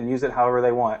copy it and use it however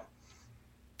they want.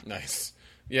 Nice.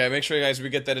 Yeah, make sure, guys, we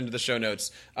get that into the show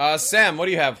notes. Sam, what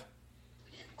do you have?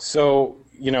 So,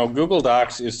 Google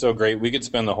Docs is so great. We could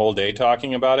spend the whole day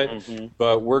talking about it,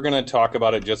 but we're going to talk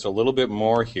about it just a little bit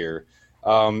more here.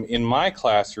 In my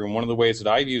classroom, one of the ways that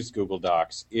I've used Google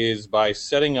Docs is by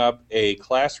setting up a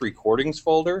class recordings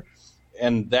folder,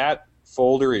 and that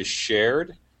folder is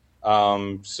shared.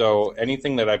 So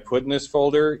anything that I put in this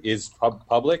folder is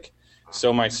public,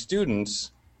 so my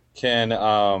students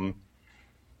can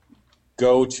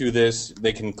go to this,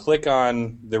 they can click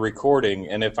on the recording,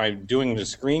 and if I'm doing the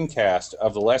screencast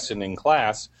of the lesson in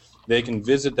class, they can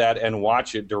visit that and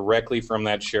watch it directly from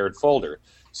that shared folder.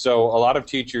 So a lot of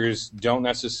teachers don't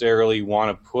necessarily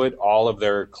want to put all of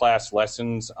their class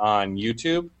lessons on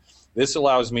YouTube. This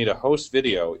allows me to host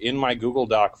video in my Google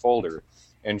Doc folder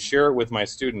and share it with my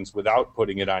students without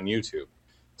putting it on YouTube.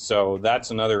 So that's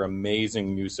another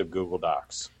amazing use of Google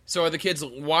Docs. So are the kids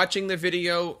watching the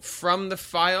video from the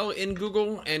file in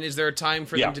Google, and is there a time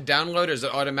for them to download, or is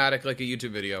it automatic like a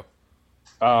YouTube video?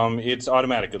 It's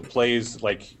automatic. It plays,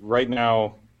 like right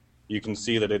now, you can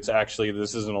see that it's actually,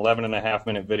 this is an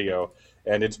 11.5-minute video,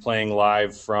 and it's playing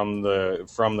live from the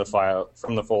file,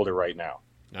 from the folder right now.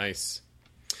 Nice.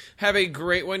 Have a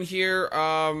great one here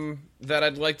that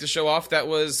I'd like to show off. That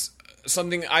was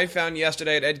something I found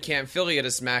yesterday at EdCamp Philly at a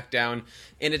SmackDown,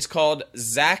 and it's called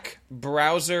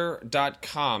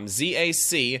ZachBrowser.com,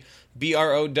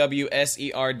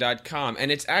 ZachBrowser.com,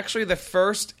 and it's actually the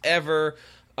first ever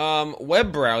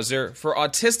web browser for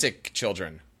autistic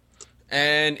children.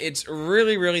 And it's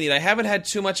really, really neat. I haven't had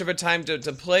too much of a time to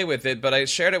play with it, but I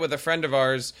shared it with a friend of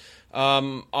ours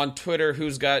on Twitter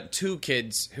who's got 2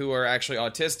 kids who are actually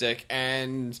autistic,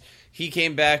 and he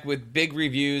came back with big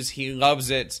reviews. He loves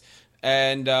it.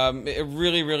 And a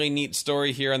really, really neat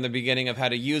story here on the beginning of how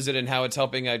to use it and how it's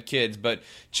helping out kids. But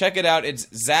check it out. It's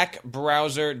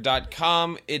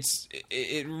zachbrowser.com.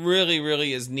 It really,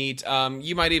 really is neat.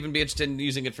 You might even be interested in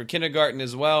using it for kindergarten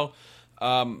as well.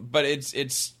 But it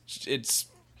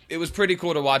was pretty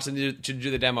cool to watch and to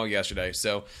do the demo yesterday.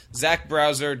 So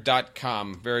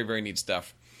zachbrowser.com. Very, very neat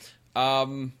stuff.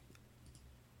 John.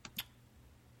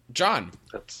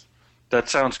 That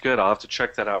sounds good. I'll have to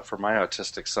check that out for my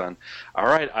autistic son. All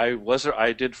right, I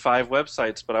did 5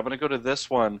 websites, but I'm going to go to this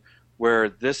one where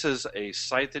this is a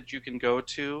site that you can go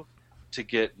to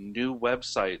get new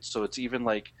websites. So it's even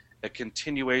like a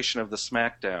continuation of the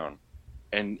SmackDown.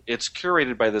 And it's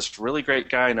curated by this really great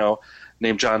guy I know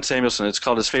named John Samuelson. It's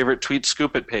called his favorite Tweet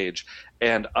Scoop It page.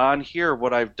 And on here,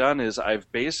 what I've done is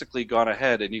I've basically gone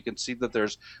ahead, and you can see that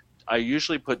I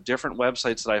usually put different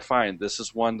websites that I find. This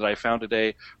is one that I found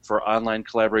today for online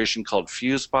collaboration called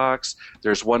Fusebox.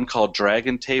 There's one called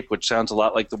Dragon Tape, which sounds a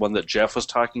lot like the one that Jeff was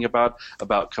talking about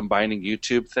combining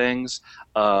YouTube things.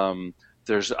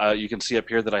 There's you can see up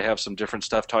here that I have some different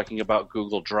stuff talking about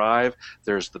Google Drive.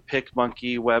 There's the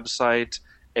PicMonkey website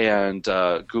and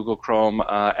Google Chrome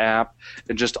app,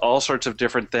 and just all sorts of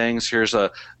different things. Here's a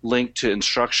link to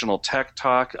Instructional Tech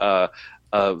Talk.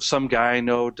 Some guy I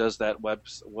know does that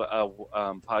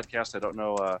podcast. I don't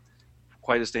know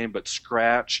quite his name, but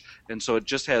Scratch. And so it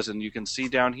just has, and you can see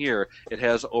down here, it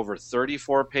has over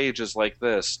 34 pages like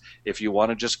this. If you want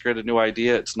to just get a new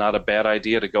idea, it's not a bad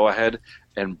idea to go ahead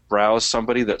and browse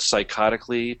somebody that's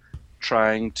psychotically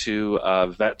trying to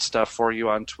vet stuff for you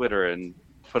on Twitter and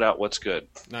put out what's good.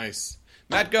 Nice.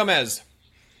 Matt Gomez.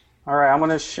 All right, I'm going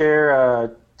to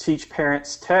share Teach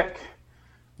Parents Tech,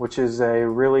 which is a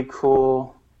really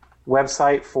cool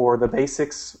website for the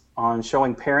basics on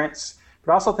showing parents.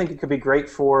 But I also think it could be great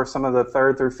for some of the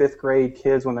 3rd through 5th grade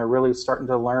kids when they're really starting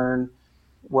to learn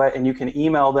and you can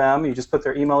email them. You just put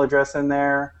their email address in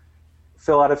there,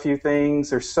 fill out a few things.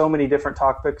 There's so many different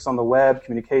topics on the web,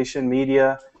 communication,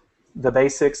 media, the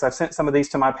basics. I've sent some of these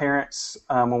to my parents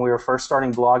when we were first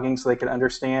starting blogging so they could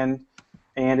understand.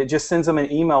 And it just sends them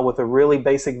an email with a really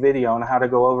basic video on how to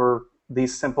go over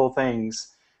these simple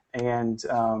things. And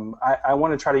I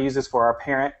want to try to use this for our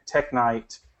parent tech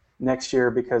night next year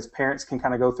because parents can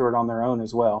kind of go through it on their own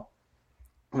as well.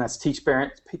 And that's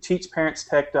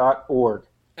teachparentstech.org.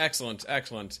 Excellent,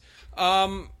 excellent.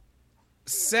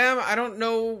 Sam, I don't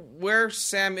know where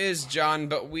Sam is, John,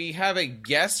 but we have a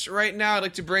guest right now I'd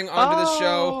like to bring onto the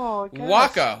show.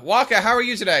 Waka. Waka, how are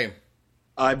you today?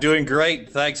 I'm doing great.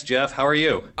 Thanks, Jeff. How are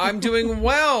you? I'm doing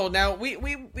well. Now,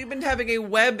 we've been having a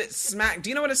web smack. Do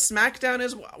you know what a smackdown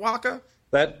is, Waka?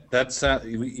 That's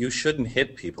you shouldn't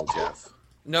hit people, Jeff.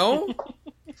 No?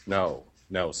 No.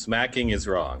 Smacking is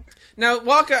wrong. Now,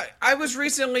 Waka, I was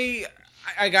recently,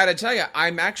 I got to tell you,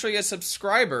 I'm actually a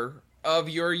subscriber of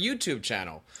your YouTube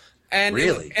channel. And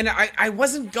really? I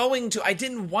wasn't going to, I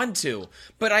didn't want to,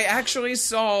 but I actually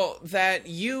saw that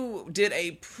you did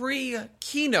a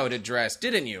pre-keynote address,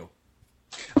 didn't you?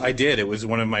 I did. It was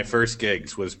one of my first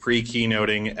gigs, was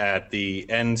pre-keynoting at the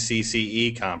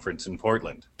NCCE conference in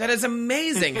Portland. That is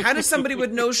amazing. How does somebody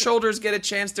with no shoulders get a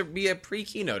chance to be a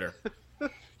pre-keynoter?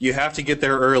 You have to get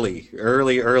there early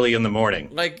in the morning.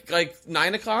 Like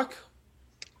 9 o'clock?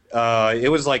 It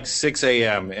was like 6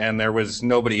 a.m., and there was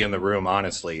nobody in the room,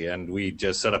 honestly, and we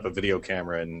just set up a video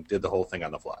camera and did the whole thing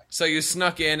on the fly. So you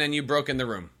snuck in and you broke in the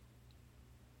room?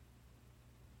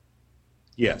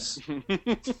 Yes.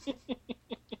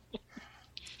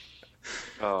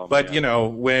 But, you know,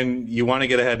 when you want to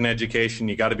get ahead in education,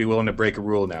 you got to be willing to break a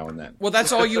rule now and then. Well,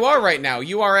 that's all you are right now.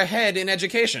 You are ahead in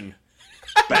education.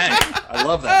 Bang! I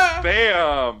love that.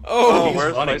 Bam! Oh,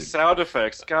 where's funny. my sound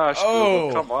effects? Gosh,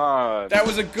 Google, come on. That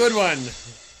was a good one.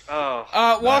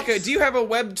 Waka, Nice. do you have a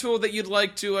web tool that you'd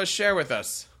like to share with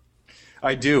us?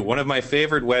 I do. One of my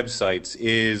favorite websites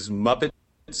is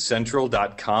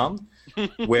MuppetCentral.com,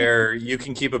 where you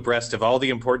can keep abreast of all the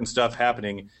important stuff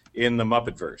happening in the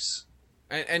Muppetverse.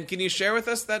 And can you share with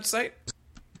us that site?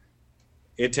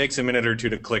 It takes a minute or two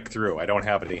to click through. I don't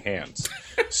have any hands.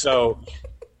 So,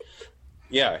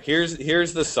 yeah,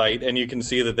 here's the site, and you can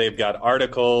see that they've got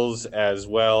articles as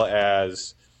well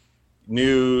as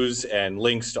news and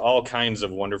links to all kinds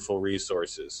of wonderful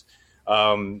resources.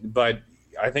 But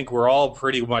I think we're all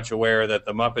pretty much aware that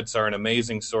the Muppets are an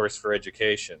amazing source for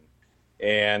education.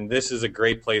 And this is a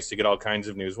great place to get all kinds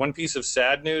of news. One piece of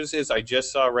sad news is I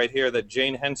just saw right here that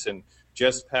Jane Henson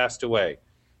just passed away.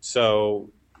 So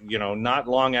not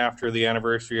long after the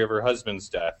anniversary of her husband's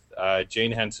death.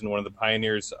 Jane Henson, one of the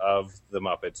pioneers of the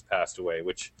Muppets, passed away,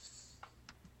 which...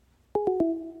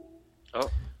 Oh,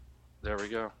 there we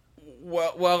go.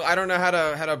 Well, I don't know how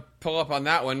to pull up on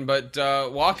that one, but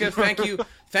Waka,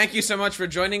 thank you so much for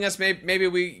joining us. Maybe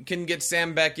we can get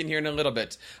Sam back in here in a little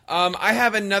bit. I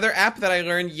have another app that I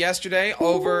learned yesterday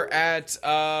over at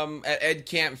Ed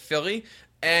Camp Philly,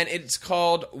 and it's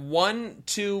called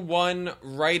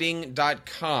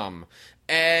 121writing.com,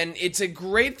 and it's a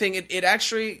great thing. It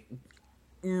actually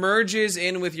merges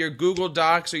in with your Google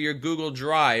Docs or your Google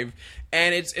Drive,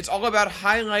 and it's all about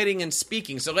highlighting and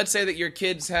speaking. So let's say that your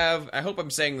kids have, I hope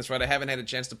I'm saying this right, I haven't had a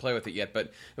chance to play with it yet,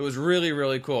 but it was really,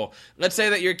 really cool. Let's say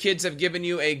that your kids have given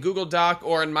you a Google Doc,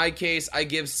 or in my case, I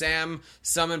give Sam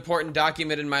some important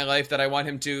document in my life that I want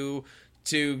him to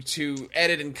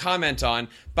edit and comment on.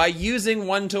 By using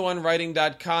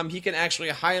 121writing.com, he can actually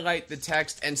highlight the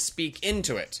text and speak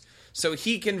into it. So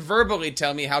he can verbally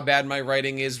tell me how bad my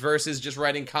writing is versus just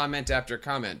writing comment after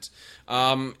comment.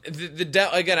 Again,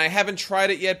 I haven't tried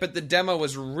it yet, but the demo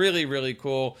was really, really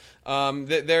cool.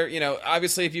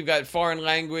 Obviously, if you've got foreign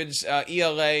language,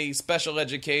 ELA, special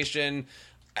education,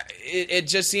 it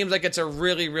just seems like it's a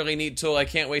really, really neat tool. I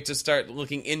can't wait to start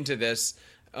looking into this.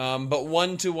 But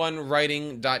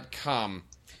 121writing.com.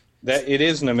 It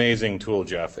is an amazing tool,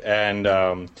 Jeff, and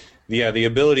the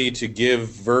ability to give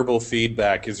verbal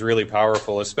feedback is really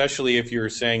powerful, especially if you're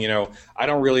saying, I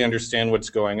don't really understand what's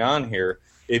going on here.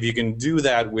 If you can do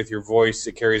that with your voice,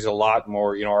 it carries a lot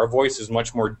more. Our voice is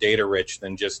much more data rich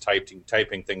than just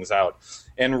typing things out.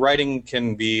 And writing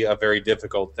can be a very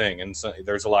difficult thing, and so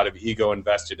there's a lot of ego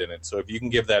invested in it. So if you can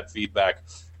give that feedback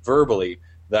verbally,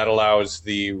 that allows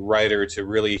the writer to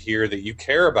really hear that you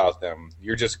care about them.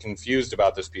 You're just confused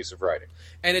about this piece of writing.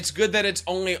 And it's good that it's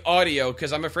only audio,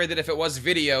 because I'm afraid that if it was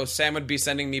video, Sam would be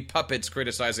sending me puppets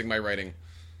criticizing my writing.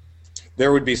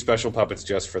 There would be special puppets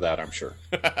just for that, I'm sure.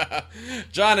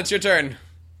 John, it's your turn.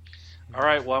 All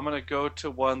right, well, I'm going to go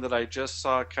to one that I just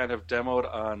saw kind of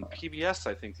demoed on PBS,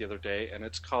 I think, the other day, and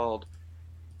it's called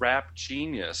Rap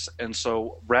Genius. And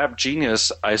so Rap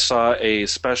Genius, I saw a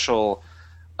special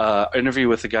interview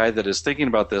with the guy that is thinking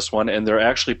about this one, and they're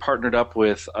actually partnered up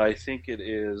with, I think it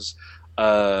is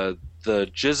the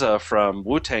GZA from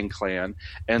Wu-Tang Clan.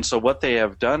 And so what they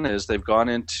have done is they've gone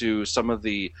into some of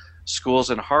the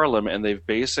schools in Harlem, and they've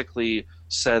basically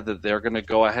said that they're going to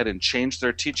go ahead and change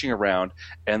their teaching around,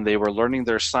 and they were learning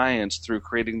their science through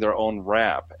creating their own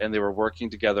rap, and they were working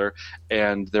together,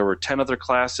 and there were 10 other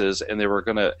classes, and they were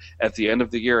going to, at the end of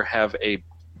the year, have a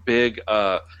big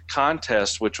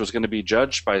contest which was going to be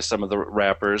judged by some of the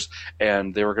rappers,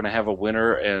 and they were going to have a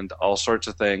winner and all sorts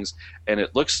of things. And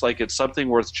it looks like it's something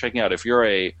worth checking out if you're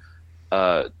a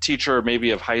teacher maybe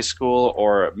of high school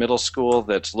or middle school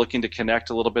that's looking to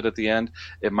connect a little bit at the end.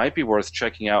 It might be worth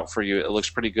checking out for you. It looks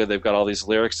pretty good. They've got all these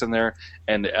lyrics in there,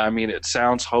 and I mean, it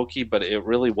sounds hokey, but it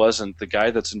really wasn't. The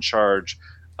guy that's in charge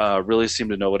really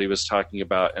seemed to know what he was talking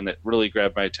about, and it really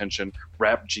grabbed my attention.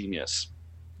 Rap Genius.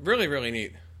 Really, really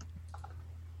neat.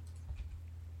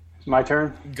 My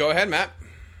turn? Go ahead, Matt.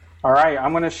 All right,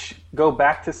 I'm going to go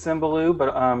back to Symbaloo,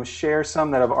 but share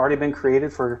some that have already been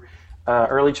created for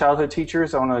early childhood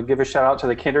teachers. I want to give a shout out to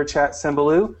the KinderChat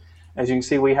Symbaloo. As you can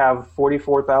see, we have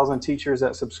 44,000 teachers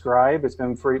that subscribe. It's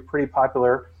been pretty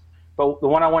popular. But the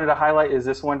one I wanted to highlight is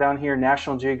this one down here,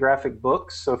 National Geographic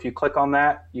Books. So if you click on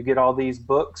that, you get all these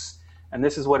books. And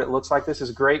this is what it looks like. This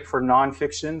is great for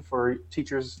nonfiction for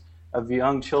teachers of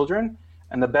young children.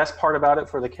 And the best part about it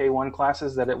for the K1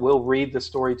 classes is that it will read the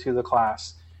story to the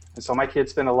class. And so my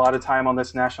kids spend a lot of time on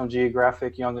this National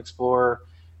Geographic Young Explorer,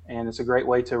 and it's a great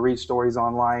way to read stories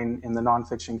online in the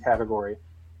nonfiction category.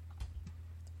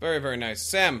 Very, very nice.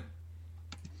 Sam.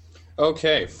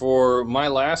 Okay, for my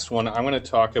last one, I'm going to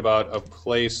talk about a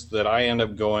place that I end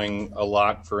up going a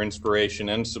lot for inspiration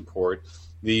and support,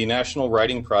 the National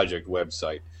Writing Project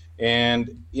website.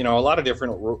 And, a lot of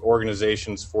different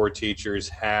organizations for teachers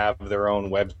have their own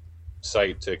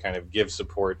website to kind of give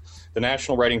support. The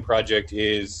National Writing Project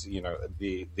is,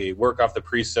 they work off the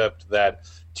precept that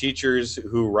teachers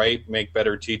who write make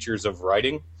better teachers of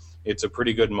writing. It's a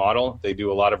pretty good model. They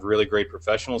do a lot of really great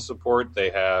professional support. They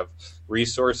have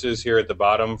resources here at the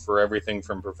bottom for everything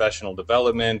from professional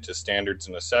development to standards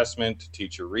and assessment to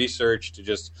teacher research to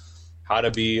just how to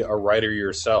be a writer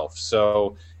yourself.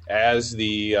 So as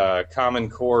the Common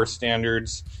Core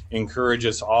standards encourage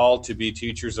us all to be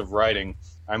teachers of writing,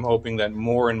 I'm hoping that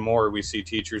more and more we see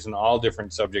teachers in all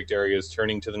different subject areas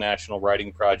turning to the National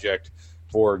Writing Project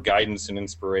for guidance and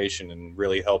inspiration and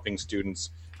really helping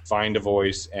students find a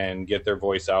voice and get their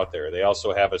voice out there. They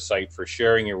also have a site for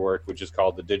sharing your work, which is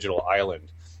called the Digital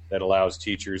Island, that allows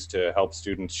teachers to help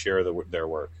students share their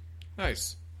work.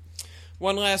 Nice.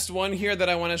 One last one here that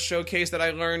I want to showcase that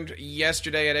I learned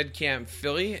yesterday at EdCamp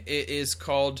Philly. It is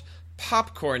called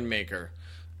Popcorn Maker.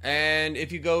 And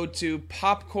if you go to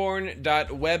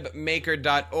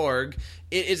popcorn.webmaker.org,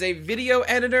 it is a video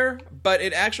editor, but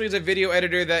it actually is a video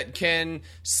editor that can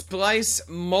splice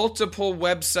multiple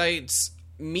websites'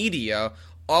 media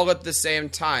all at the same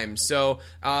time. So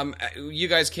you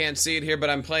guys can't see it here,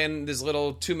 but I'm playing this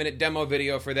little 2-minute demo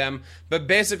video for them. But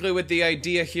basically what the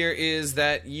idea here is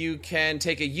that you can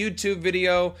take a YouTube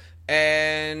video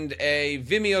and a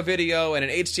Vimeo video and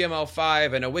an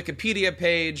HTML5 and a Wikipedia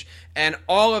page, and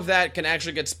all of that can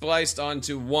actually get spliced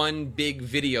onto one big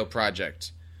video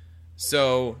project.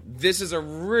 So this is a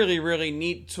really, really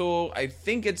neat tool. I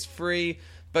think it's free,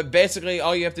 but basically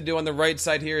all you have to do on the right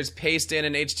side here is paste in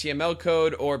an HTML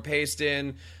code or paste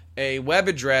in a web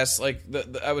address. Like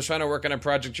I was trying to work on a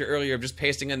project here earlier of just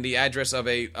pasting in the address of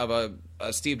a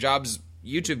Steve Jobs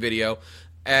YouTube video.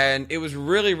 And it was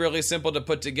really, really simple to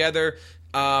put together.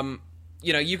 You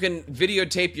can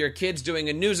videotape your kids doing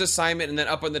a news assignment, and then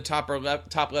up on the top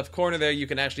left corner there, you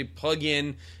can actually plug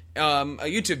in a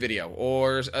YouTube video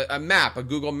or a map, a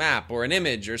Google map, or an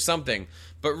image or something.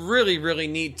 But really, really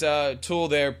neat tool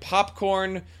there.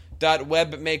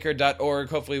 Popcorn.webmaker.org.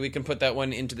 Hopefully we can put that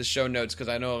one into the show notes because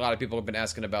I know a lot of people have been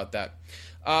asking about that.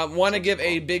 Want to give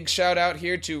a big shout out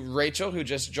here to Rachel, who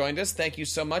just joined us. Thank you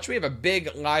so much. We have a big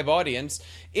live audience.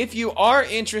 If you are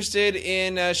interested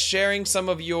in sharing some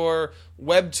of your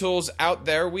web tools out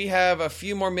there, we have a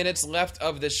few more minutes left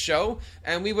of this show,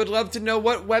 and we would love to know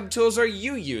what web tools are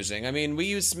you using. I mean, we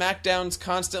use Smackdowns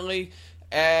constantly,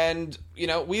 and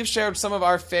we've shared some of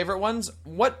our favorite ones.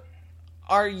 What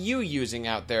are you using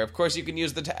out there? Of course, you can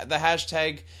use the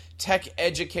hashtag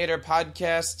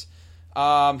TechEducatorPodcast.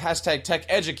 Hashtag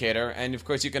TechEducator, and of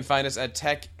course you can find us at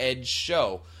Tech Ed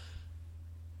Show.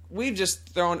 We've just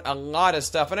thrown a lot of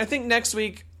stuff, and I think next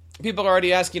week, people are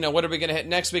already asking, what are we going to hit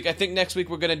next week? I think next week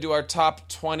we're going to do our top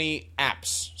 20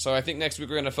 apps. So I think next week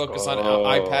we're going to focus on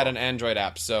iPad and Android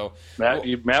apps. So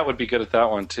Matt would be good at that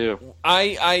one too.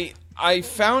 I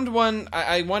found one.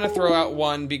 I want to throw out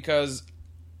one because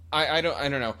I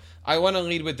don't know. I want to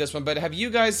lead with this one, but have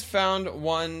you guys found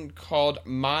one called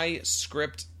My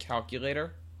Script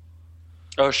Calculator?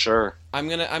 Oh, sure. I'm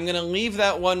gonna leave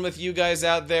that one with you guys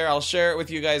out there. I'll share it with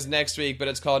you guys next week, but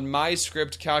it's called My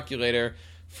Script Calculator.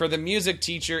 For the music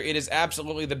teacher, it is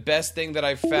absolutely the best thing that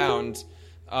I've found.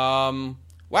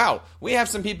 Wow, we have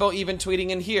some people even tweeting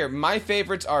in here. My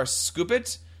favorites are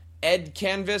Scoopit, Ed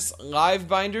Canvas, Live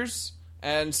Binders.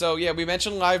 And so, yeah, we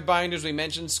mentioned Live Binders, we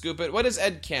mentioned Scoopit. What is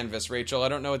Ed Canvas, Rachel? I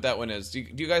don't know what that one is. Do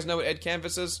you guys know what Ed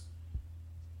Canvas is?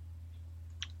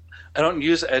 I don't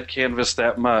use Ed Canvas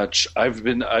that much. I've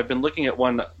been looking at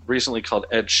one recently called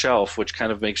Ed Shelf, which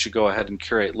kind of makes you go ahead and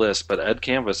curate lists, but Ed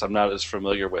Canvas I'm not as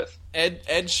familiar with.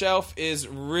 Ed Shelf is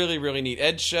really, really neat.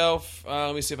 Ed Shelf,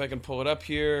 let me see if I can pull it up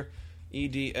here.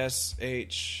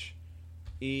 EDSHELF.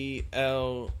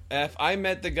 I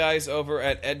met the guys over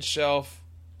at Ed Shelf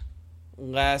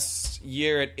last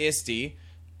year at ISTE,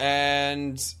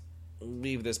 and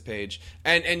leave this page.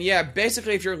 And yeah,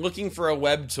 basically if you're looking for a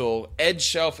web tool,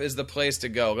 EdShelf is the place to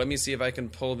go. Let me see if I can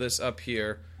pull this up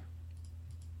here.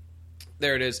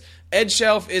 There it is.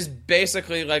 EdShelf is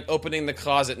basically like opening the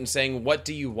closet and saying, what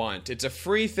do you want? It's a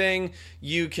free thing.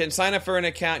 You can sign up for an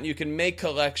account. You can make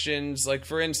collections. Like,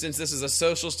 for instance, this is a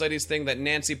social studies thing that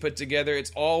Nancy put together.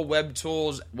 It's all web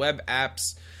tools, web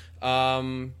apps.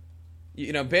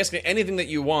 Basically anything that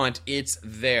you want, it's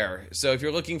there. So if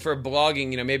you're looking for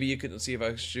blogging, maybe you can see if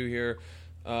I show here,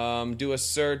 do a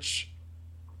search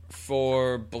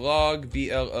for blog,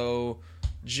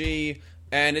 B-L-O-G,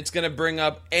 and it's going to bring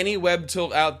up any web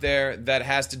tool out there that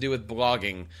has to do with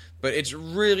blogging. But it's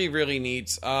really, really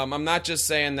neat. I'm not just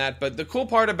saying that, but the cool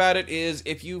part about it is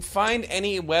if you find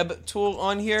any web tool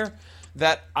on here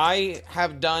that I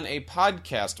have done a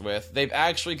podcast with, they've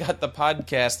actually got the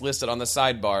podcast listed on the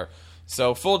sidebar.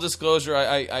 So full disclosure,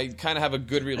 I kind of have a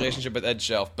good relationship with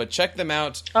EdShelf, but check them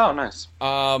out. Oh, nice.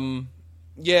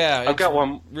 Yeah, I've got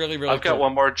one. Really, really. I've got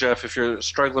one more, Jeff. If you're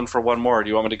struggling for one more, do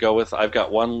you want me to go with? I've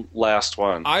got one last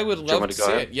one. I would love to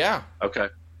see it. Yeah. Okay.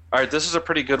 All right. This is a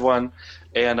pretty good one,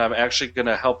 and I'm actually going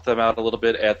to help them out a little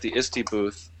bit at the ISTE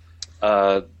booth.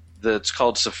 That's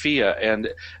called Sophia, and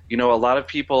a lot of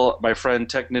people. My friend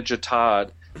Tech Ninja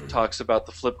Todd talks about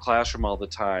the flipped classroom all the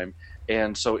time.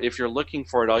 And so if you're looking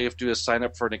for it, all you have to do is sign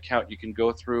up for an account. You can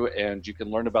go through and you can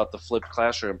learn about the flipped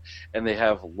classroom. And they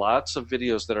have lots of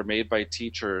videos that are made by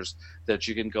teachers that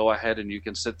you can go ahead and you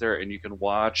can sit there and you can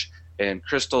watch. And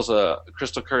Crystal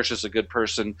Kirsch is a good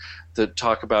person to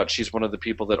talk about. She's one of the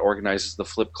people that organizes the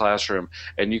flipped classroom.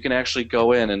 And you can actually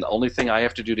go in, and the only thing I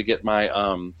have to do to get my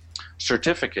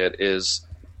certificate is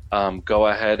go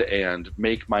ahead and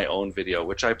make my own video,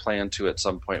 which I plan to at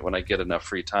some point when I get enough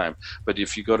free time. But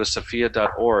if you go to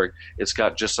sophia.org, it's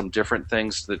got just some different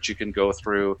things that you can go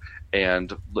through.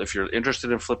 And if you're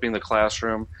interested in flipping the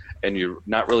classroom and you're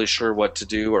not really sure what to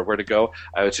do or where to go,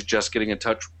 I would suggest getting in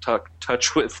touch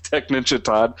with Tech Ninja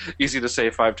Todd. Easy to say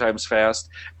 5 times fast.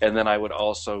 And then I would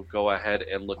also go ahead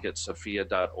and look at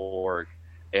sophia.org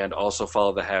and also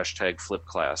follow the hashtag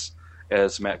FlipClass.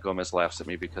 As Matt Gomez laughs at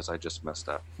me because I just messed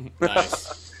up.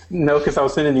 Nice. No, because I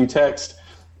was sending you text.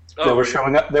 They were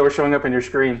showing up. They were showing up in your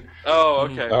screen. Oh,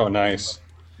 okay. Oh, nice.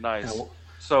 Nice.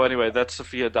 So anyway, that's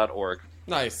sophia.org.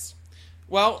 Nice.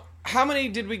 Well, how many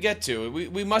did we get to?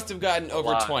 We must have gotten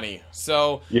over 20.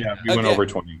 So yeah, we went over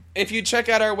 20. If you check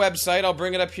out our website, I'll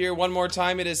bring it up here one more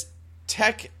time. It is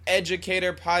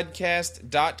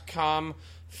techeducatorpodcast.com/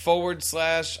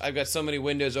 I've got so many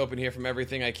windows open here from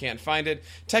everything I can't find it.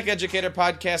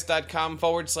 techeducatorpodcast.com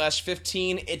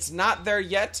 /15. It's not there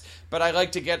yet, but I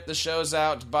like to get the shows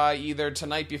out by either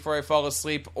tonight before I fall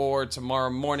asleep or tomorrow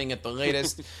morning at the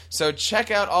latest. So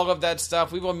check out all of that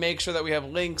stuff. We will make sure that we have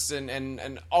links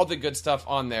and all the good stuff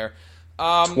on there.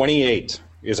 28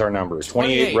 is our number.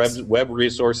 28 web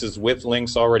resources with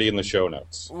links already in the show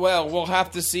notes. Well, we'll have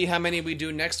to see how many we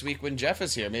do next week when Jeff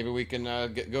is here. Maybe we can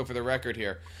go for the record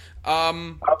here.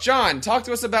 John, talk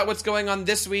to us about what's going on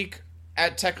this week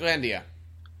at Techlandia.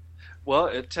 Well,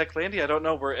 at Techlandia, I don't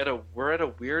know. We're at a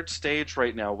weird stage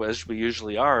right now, as we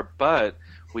usually are, but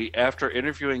after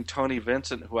interviewing Tony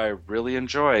Vincent, who I really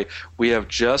enjoy, we have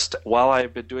just, while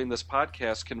I've been doing this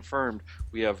podcast, confirmed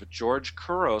we have George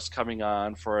Couros coming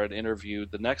on for an interview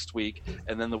the next week,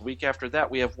 and then the week after that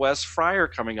we have Wes Fryer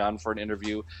coming on for an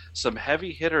interview. Some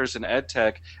heavy hitters in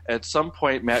EdTech. At some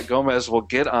point, Matt Gomez will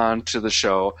get on to the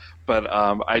show, but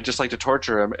I just like to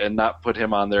torture him and not put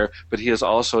him on there. But he is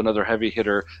also another heavy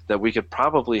hitter that we could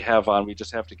probably have on. We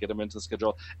just have to get him into the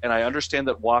schedule. And I understand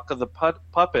that Waka the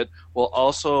Puppet will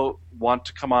also want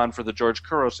to come on for the George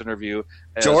Couros interview.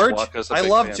 George? I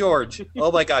love George.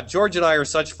 Oh my God, George and I are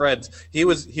such friends. He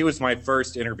was my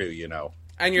first interview, you know.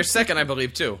 And your second, I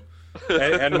believe, too.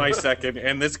 and my second,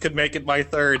 and this could make it my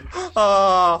third.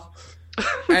 Oh.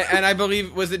 And I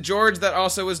believe, was it George that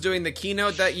also was doing the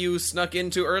keynote that you snuck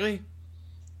into early?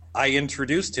 I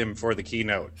introduced him for the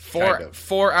keynote.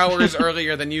 4 hours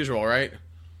earlier than usual, right?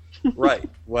 Right.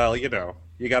 Well, you know,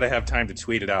 you got to have time to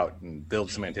tweet it out and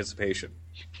build some anticipation.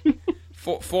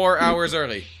 4 hours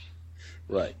early.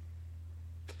 Right.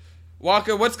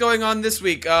 Waka, what's going on this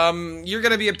week? You're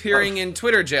going to be appearing in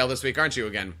Twitter jail this week, aren't you,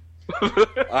 again?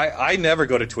 I never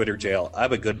go to Twitter jail.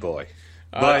 I'm a good boy.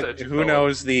 But who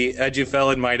knows, the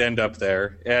Edufelon might end up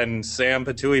there, and Sam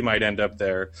Patui might end up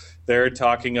there. They're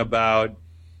talking about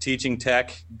teaching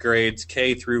tech grades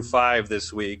K through 5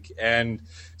 this week, and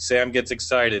Sam gets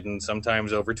excited and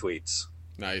sometimes overtweets.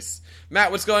 Nice.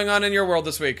 Matt, what's going on in your world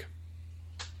this week?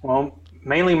 Well,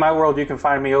 mainly my world, you can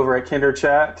find me over at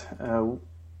KinderChat.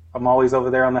 I'm always over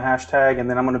there on the hashtag, and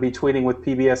then I'm going to be tweeting with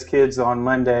PBS Kids on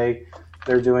Monday.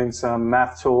 They're doing some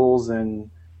math tools and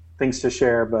things to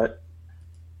share, but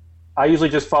I usually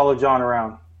just follow John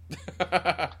around.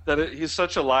 He's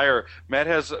such a liar. Matt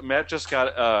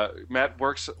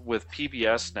works with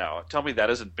PBS now. Tell me that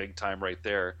isn't big time right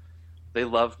there. They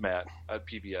love Matt at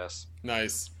PBS.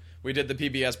 Nice. We did the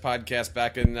PBS podcast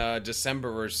back in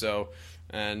December or so,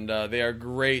 and they are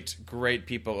great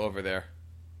people over there.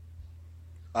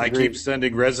 I keep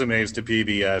sending resumes to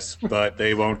PBS, but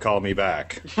they won't call me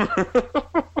back.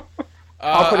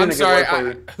 I'm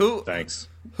sorry. Thanks.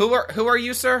 Who are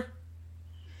you, sir?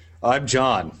 I'm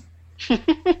John.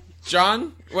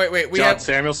 John? Wait. John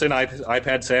Samuelson,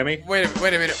 iPad Sammy. Wait a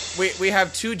minute. We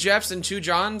have 2 Jeffs and 2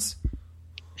 Johns?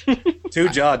 2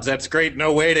 Johns. That's great.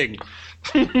 No waiting.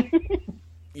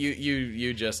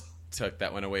 You just took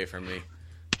that one away from me.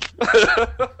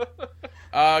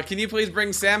 Can you please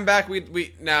bring Sam back?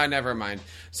 No, never mind.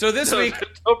 So this week,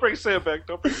 don't bring Sam back.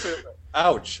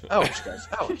 Ouch, guys,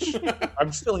 ouch.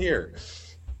 I'm still here.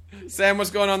 Sam,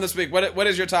 what's going on this week? What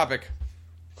is your topic?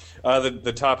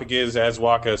 The topic is, as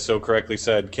Waka so correctly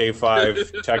said,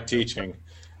 K5 tech teaching.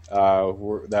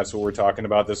 That's what we're talking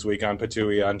about this week on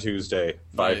Patui on Tuesday,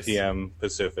 5 Nice. p.m.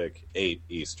 Pacific, 8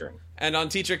 Eastern. And on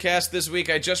TeacherCast this week,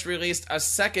 I just released a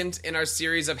second in our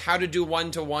series of how to do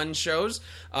one-to-one shows.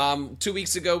 2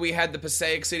 weeks ago, we had the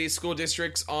Passaic City School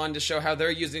Districts on to show how they're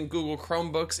using Google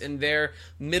Chromebooks in their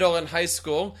middle and high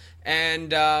school.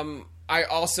 And I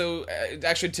also,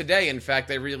 actually today, in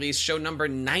fact, I released show number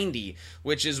 90,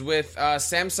 which is with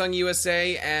Samsung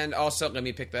USA and also, let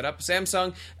me pick that up,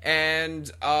 Samsung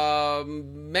and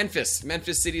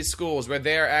Memphis City Schools, where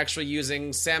they're actually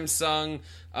using Samsung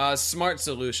Smart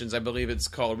Solutions, I believe it's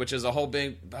called, which is a whole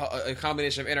big a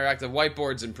combination of interactive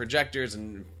whiteboards and projectors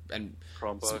and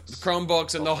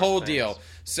Chromebooks and the whole things. deal.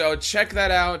 So check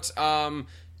that out.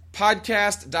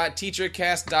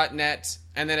 Podcast.teachercast.net,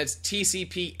 and then it's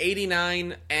TCP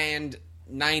 89 and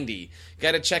 90.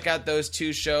 Got to check out those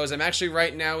two shows. I'm actually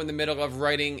right now in the middle of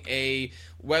writing a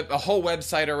whole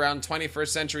website around 21st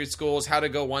century schools, how to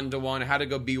go one-to-one, how to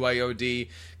go BYOD.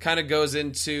 Kind of goes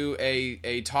into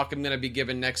a talk I'm going to be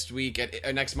giving next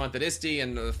month at ISTE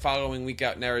and the following week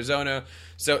out in Arizona.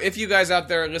 So if you guys out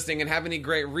there are listening and have any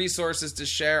great resources to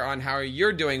share on how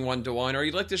you're doing one-to-one, or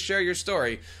you'd like to share your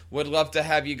story, would love to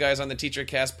have you guys on the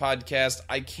TeacherCast podcast.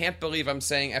 I can't believe I'm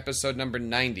saying episode number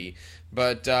 90,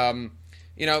 but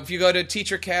if you go to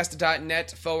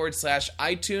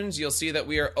teachercast.net/iTunes, you'll see that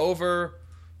we are over.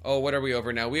 Oh, what are we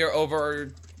over now? We are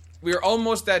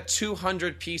almost at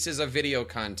 200 pieces of video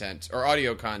content or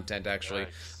audio content, actually,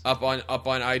 Nice. up on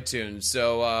iTunes.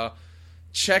 So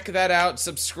check that out.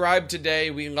 Subscribe today.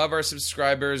 We love our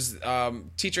subscribers.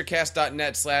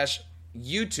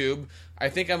 Teachercast.net/YouTube. I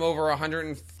think I'm over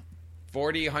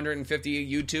 140,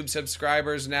 150 YouTube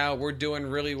subscribers now. We're doing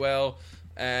really well.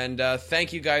 And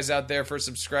thank you guys out there for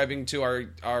subscribing to our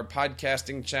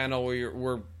podcasting channel.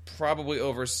 We're probably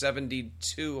over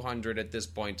 7,200 at this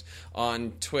point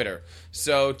on Twitter.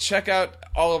 So check out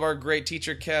all of our great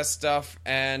TeacherCast stuff.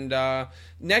 And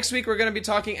next week we're going to be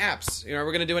talking apps. We're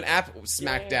going to do an app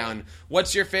smackdown. Yay.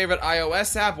 What's your favorite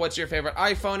iOS app? What's your favorite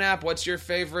iPhone app? What's your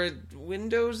favorite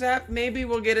Windows app? Maybe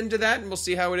we'll get into that and we'll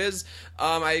see how it is.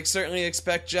 I certainly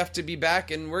expect Jeff to be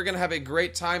back, and we're going to have a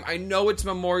great time. I know it's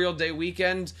Memorial Day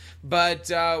weekend,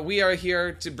 but we are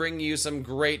here to bring you some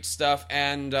great stuff.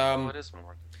 And it is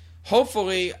Memorial Day.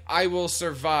 Hopefully, I will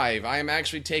survive. I am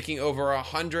actually taking over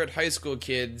 100 high school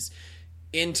kids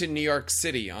into New York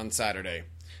City on Saturday.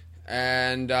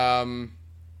 And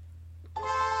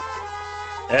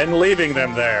leaving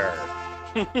them there.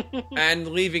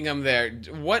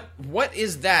 What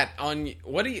is that on?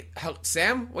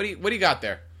 Sam? What do you got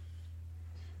there?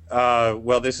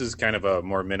 Well, this is kind of a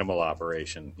more minimal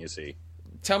operation, you see.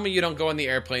 Tell me you don't go on the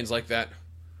airplanes like that.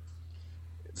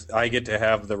 I get to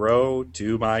have the row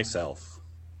to myself.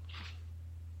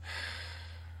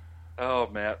 Oh,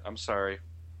 Matt, I'm sorry.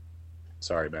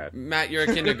 Sorry, Matt. Matt, you're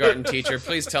a kindergarten teacher.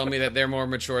 Please tell me that they're more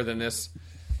mature than this.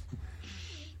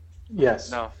 Yes.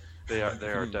 No, they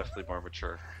are definitely more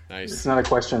mature. Nice. It's not a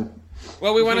question.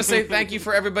 Well, we want to say thank you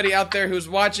for everybody out there who's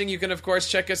watching. You can, of course,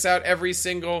 check us out every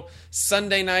single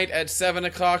Sunday night at 7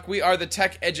 o'clock. We are the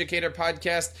Tech Educator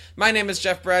Podcast. My name is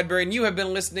Jeff Bradbury, and you have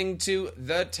been listening to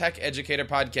the Tech Educator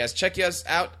Podcast. Check us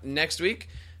out next week.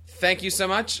 Thank you so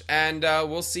much, and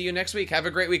we'll see you next week. Have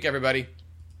a great week, everybody.